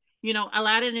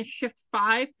 Aladdin is shift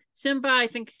 5. Simba, I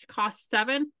think, costs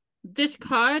 7. This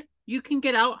card you can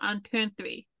get out on turn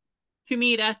 3. To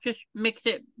me, that just makes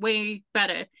it way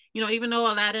better. Even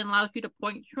though Aladdin allows you to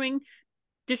point swing,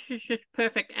 this is just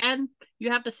perfect. And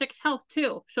you have the 6 health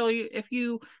too. So if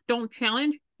you don't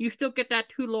challenge, you still get that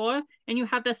 2 lore, and you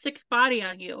have the 6 body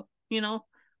on you.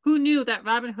 Who knew that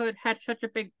Robin Hood had such a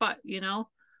big butt?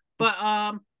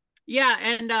 But yeah,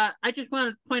 and I just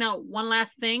want to point out one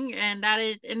last thing, and that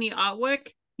is in the artwork.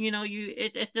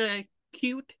 It's a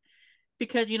cute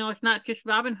because it's not just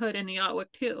Robin Hood in the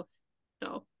artwork too.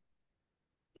 So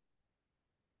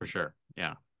For sure.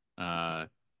 Yeah.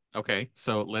 Okay,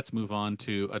 so let's move on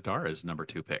to Adara's number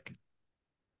 2 pick.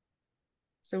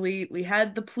 So we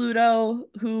had the Pluto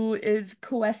who is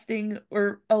questing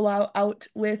or allow out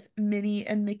with Minnie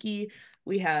and Mickey.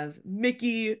 We have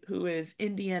Mickey who is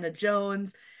Indiana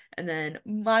Jones, and then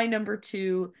my number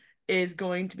 2 is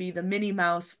going to be the Minnie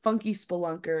Mouse Funky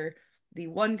Spelunker, the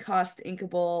 1 cost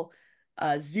inkable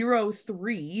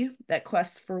 0-3 that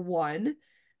quests for 1,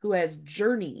 who has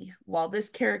Journey. While this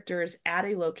character is at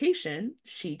a location,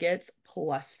 she gets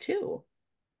 +2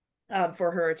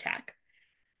 for her attack.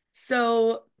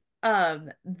 So,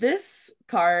 this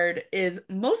card is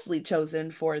mostly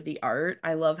chosen for the art.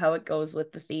 I love how it goes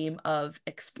with the theme of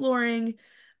exploring.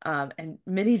 And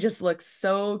Minnie just looks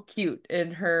so cute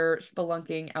in her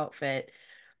spelunking outfit.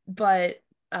 But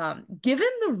given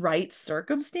the right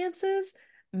circumstances,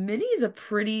 Minnie's a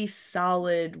pretty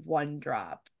solid 1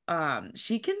 drop.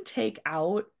 She can take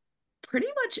out pretty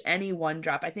much any 1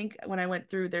 drop. I think when I went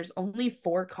through, there's only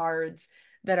 4 cards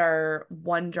that are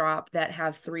 1 drop that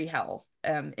have 3 health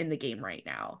in the game right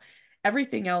now.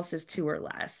 Everything else is 2 or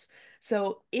less.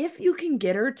 So if you can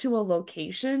get her to a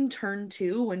location turn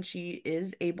 2 when she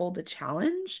is able to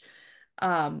challenge,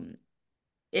 um,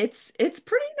 it's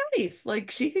pretty nice. Like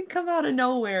she can come out of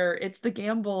nowhere. It's the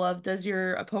gamble of does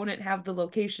your opponent have the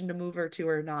location to move her to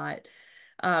or not.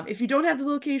 If you don't have the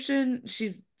location,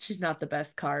 she's not the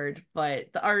best card,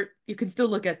 but the art, you can still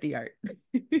look at the art.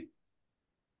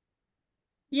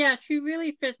 yeah, she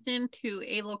really fits into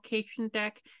a location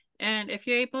deck. And if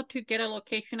you're able to get a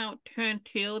location out turn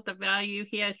 2, the value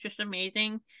here is just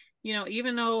amazing.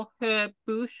 Even though her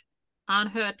boost on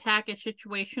her attack is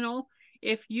situational,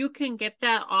 if you can get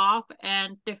that off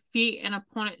and defeat an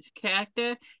opponent's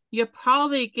character, you're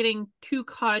probably getting 2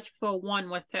 cards for 1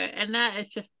 with her. And that is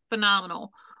just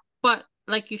phenomenal. But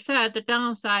like you said, the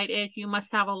downside is you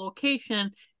must have a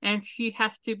location, and she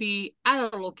has to be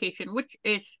at a location, which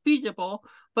is feasible,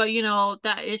 but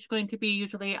that is going to be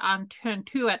usually on turn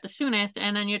 2 at the soonest,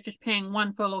 and then you're just paying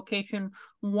 1 for location,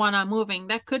 1 on moving.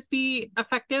 That could be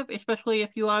effective, especially if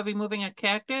you are removing a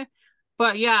character.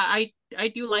 But yeah, I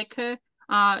do like her,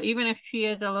 even if she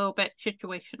is a little bit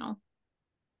situational.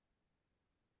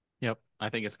 Yep. I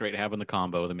think it's great having the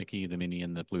combo, the Mickey, the Minnie,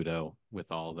 and the Pluto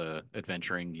with all the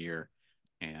adventuring gear.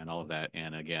 and all of that.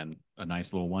 And again, a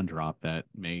nice little one drop that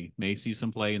may see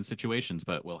some play in situations,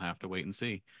 but we'll have to wait and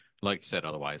see. Like you said,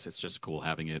 otherwise it's just cool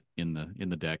having it in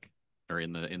the deck or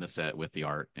in the set with the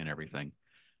art and everything.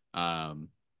 All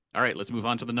right, let's move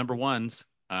on to the number ones.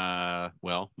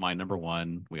 Well, my number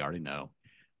one, we already know,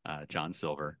 John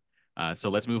Silver. So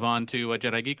let's move on to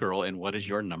Jedi Geek Girl. And what is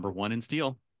your number one in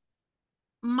Steel?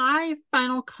 My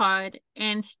final card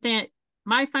and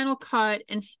my final card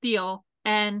in Steel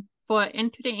and for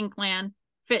Into the Inkland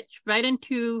fits right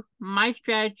into my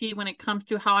strategy when it comes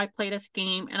to how I play this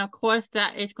game, and of course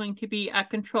that is going to be a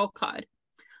control card.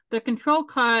 The control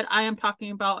card I am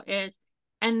talking about is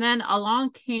And Then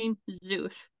Along Came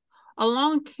Zeus.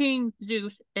 Along Came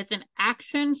Zeus is an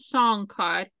action song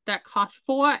card that costs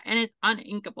 4 and is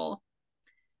uninkable.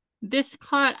 This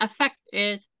card effect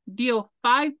is deal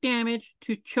 5 damage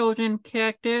to chosen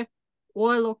character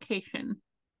or location.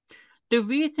 The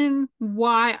reason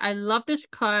why I love this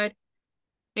card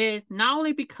is not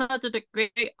only because of the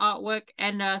great artwork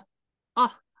and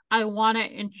oh, I want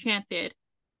it enchanted.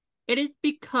 It is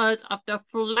because of the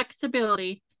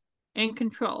flexibility and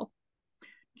control.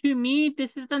 To me,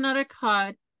 this is another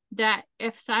card that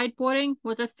if sideboarding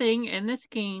was a thing in this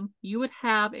game, you would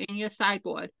have in your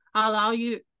sideboard.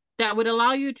 That would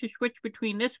allow you to switch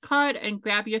between this card and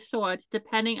grab your swords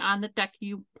depending on the deck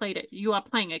you are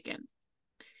playing against.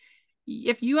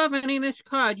 If you are running this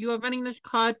card, you are running this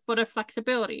card for the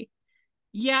flexibility.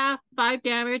 Yeah, 5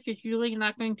 damage is usually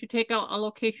not going to take out a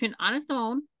location on its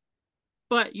own,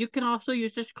 but you can also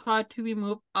use this card to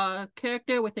remove a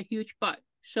character with a huge butt.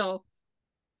 So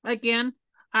again,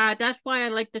 that's why I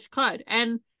like this card.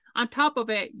 And on top of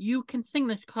it, you can sing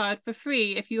this card for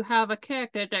free if you have a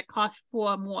character that costs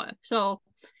 4 more. So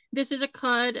this is a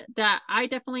card that I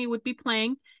definitely would be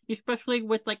playing, especially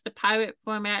with like the pirate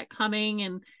format coming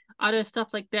and other stuff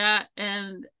like that.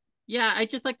 And yeah, I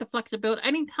just like the flexibility.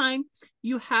 Anytime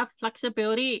you have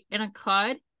flexibility in a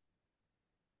card,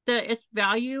 its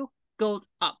value goes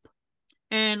up.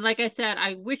 And like I said,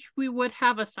 I wish we would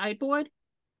have a sideboard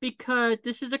because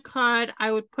this is a card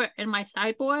I would put in my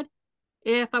sideboard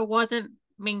if I wasn't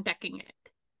main decking it.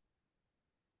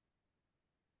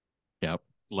 Yep.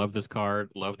 Love this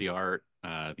card. Love the art.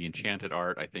 The enchanted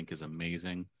art I think is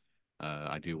amazing.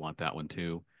 I do want that one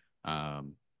too.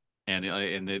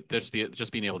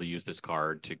 Just being able to use this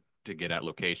card to get at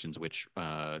locations, which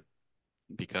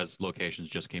because locations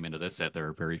just came into this set, there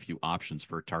are very few options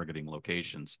for targeting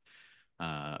locations.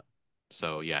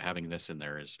 So yeah, having this in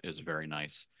there is very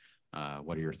nice.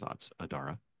 What are your thoughts,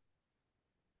 Adara?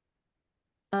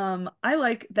 I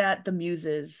like that the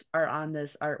muses are on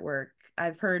this artwork.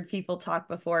 I've heard people talk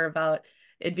before about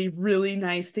it'd be really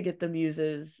nice to get the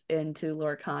muses into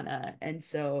Lorcana, and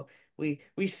so we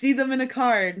see them in a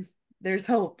card. There's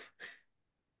hope.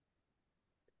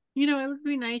 It would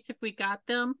be nice if we got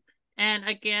them. And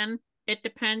again, it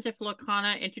depends if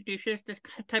Lorcana introduces this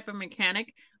type of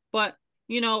mechanic. But,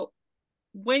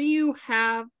 when you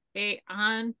have a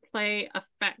on-play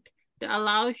effect that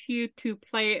allows you to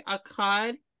play a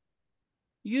card,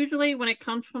 usually when it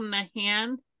comes from the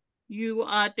hand, you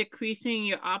are decreasing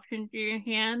your options in your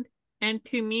hand. And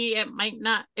to me, it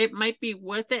might be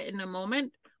worth it in the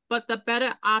moment, but the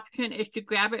better option is to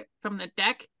grab it from the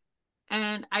deck.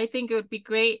 And I think it would be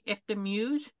great if the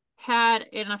Muse had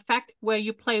an effect where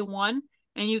you play one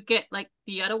and you get like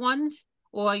the other ones,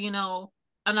 or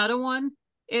another one.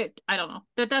 I don't know.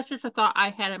 That's just a thought I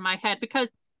had in my head, because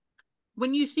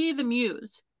when you see the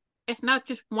Muse, it's not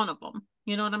just one of them.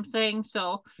 You know what I'm saying?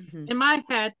 So Mhm. in my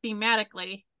head,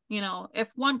 thematically, if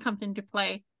one comes into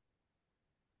play,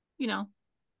 you know,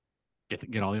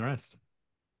 Get all the rest.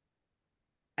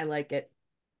 I like it.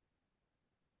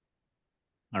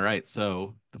 All right,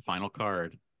 so the final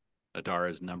card,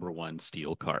 Adara's number one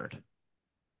steel card.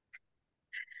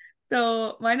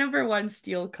 So my number one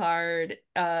steel card,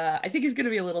 I think is going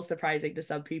to be a little surprising to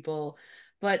some people,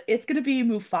 but it's going to be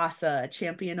Mufasa,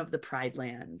 Champion of the Pride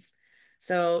Lands.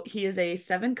 So he is a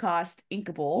 7-cost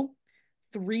inkable,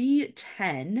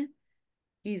 3/10.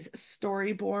 He's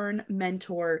Storyborn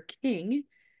Mentor King,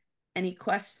 and he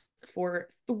quests for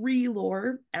 3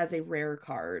 lore as a rare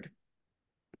card.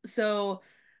 So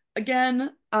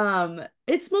again,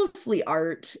 it's mostly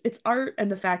art. It's art and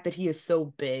the fact that he is so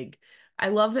big. I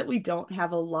love that we don't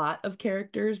have a lot of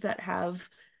characters that have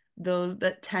those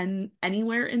that 10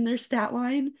 anywhere in their stat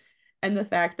line. And the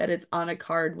fact that it's on a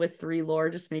card with 3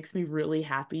 lore just makes me really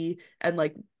happy. And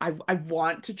like I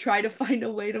want to try to find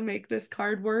a way to make this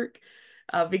card work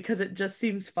because it just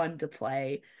seems fun to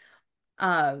play.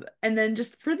 And then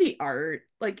just for the art,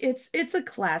 like it's a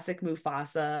classic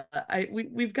Mufasa.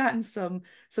 We've gotten some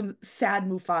sad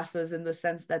Mufasas in the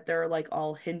sense that they're like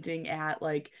all hinting at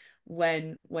like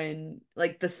when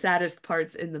like the saddest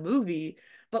parts in the movie,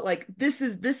 but like this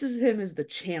is him as the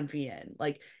champion.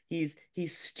 Like he's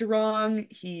strong,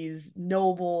 he's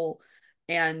noble,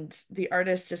 and the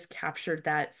artist just captured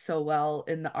that so well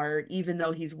in the art, even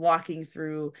though he's walking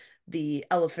through the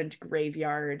elephant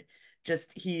graveyard.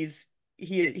 Just he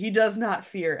does not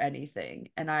fear anything,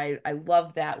 and I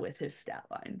love that with his stat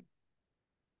line.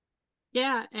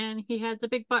 Yeah, and he has a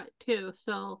big butt too,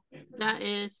 so that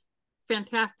is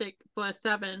fantastic for a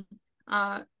 7.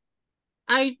 Uh,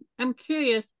 I am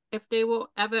curious if they will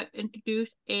ever introduce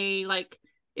a like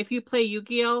if you play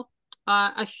Yu-Gi-Oh,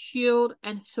 a shield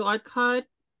and sword card.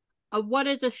 What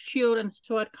is a shield and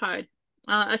sword card?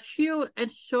 A shield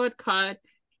and sword card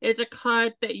is a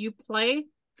card that you play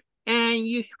and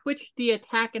you switch the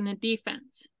attack and the defense.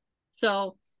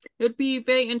 So it would be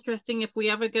very interesting if we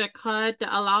ever get a card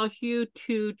that allows you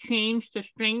to change the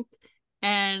strength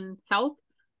and health.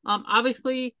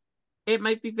 Obviously, it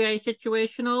might be very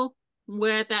situational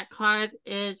where that card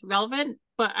is relevant,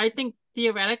 but I think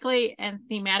theoretically and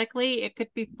thematically, it could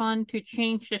be fun to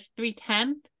change this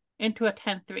 310 into a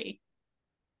 10-3.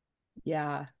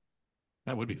 Yeah.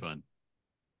 That would be fun.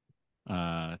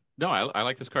 No, I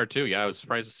like this card too. Yeah, I was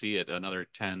surprised to see it another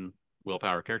 10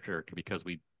 willpower character because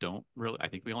we don't really. I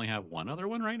think we only have one other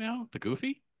one right now, the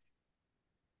Goofy.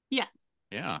 Yes.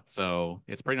 Yeah, so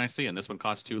it's pretty nice seeing this one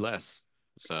costs 2 less,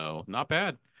 so not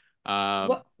bad.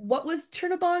 What was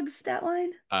Chernobog's stat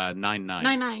line? 9-9.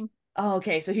 9-9. Oh,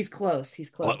 okay, so he's close.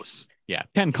 He's close. Close. Yeah,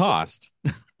 10 cost,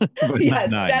 but not Yes,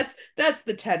 9. that's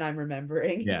the 10 I'm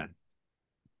remembering. Yeah.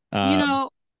 You Um,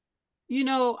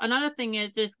 know, another thing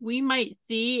is we might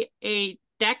see a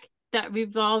deck that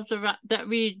revolves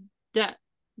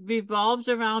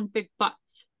around big butts.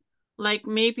 Like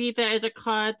maybe there is a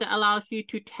card that allows you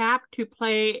to tap to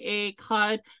play a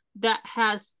card that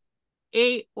has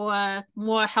 8 or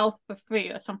more health for free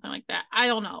or something like that. I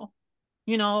don't know.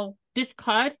 This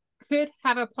card could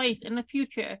have a place in the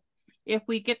future if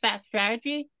we get that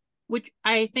strategy, which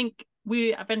I think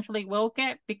we eventually will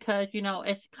get because,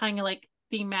 it's kind of like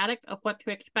thematic of what to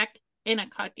expect in a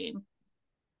card game.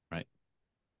 right.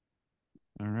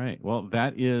 All right. Well,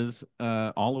 that is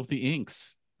all of the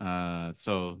inks.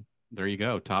 So there you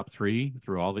go. Top 3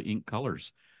 through all the ink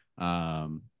colors.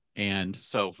 And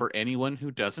so for anyone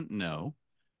who doesn't know,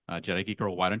 Jedi Geek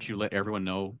Girl, why don't you let everyone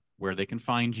know where they can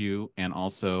find you and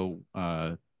also,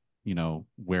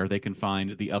 where they can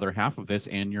find the other half of this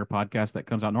and your podcast that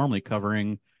comes out normally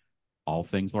covering all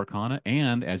things Lorcana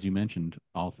and, as you mentioned,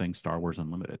 all things Star Wars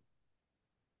Unlimited.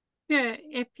 Yeah,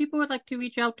 if people would like to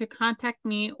reach out to contact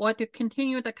me or to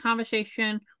continue the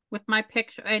conversation with my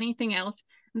picks or anything else,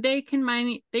 they can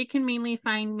mainly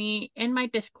find me in my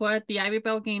Discord, the Ivy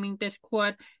Bell Gaming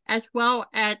Discord, as well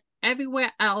as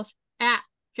everywhere else at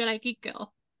Jedi Geek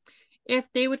Girl. If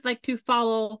they would like to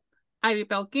follow Ivy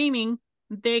Bell Gaming,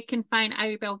 they can find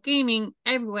Ivy Bell Gaming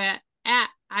everywhere at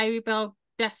Ivy Bell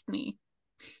Destiny.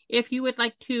 If you would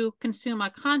like to consume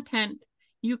our content,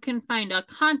 you can find our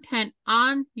content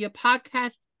on your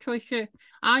podcatcher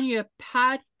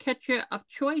of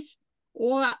choice,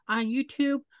 or on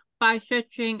YouTube by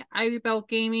searching Ivy Bell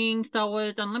Gaming Star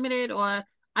Wars Unlimited or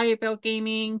Ivy Bell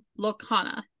Gaming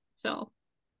Lorcana. So.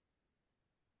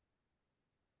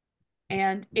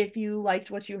 And if you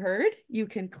liked what you heard, you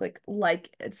can click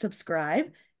like and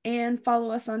subscribe and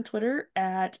follow us on Twitter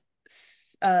at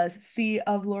Sea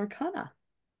of Lorcana.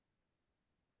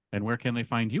 And where can they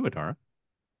find you, Adara?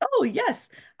 Oh, yes.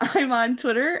 I'm on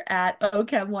Twitter at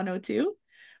Ochem102,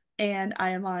 and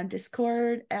I am on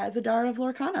Discord as Adara of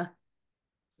Lorcana.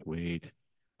 Wait.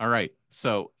 All right.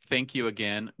 So thank you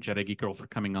again, Jedi Geek Girl, for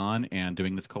coming on and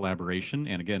doing this collaboration.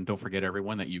 And again, don't forget,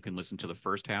 everyone, that you can listen to the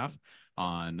first half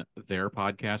on their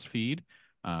podcast feed,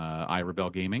 I Rebel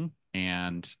Gaming.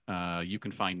 And you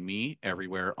can find me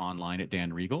everywhere online at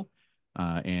Dan Regal.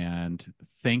 And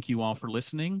thank you all for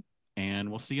listening, and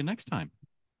we'll see you next time.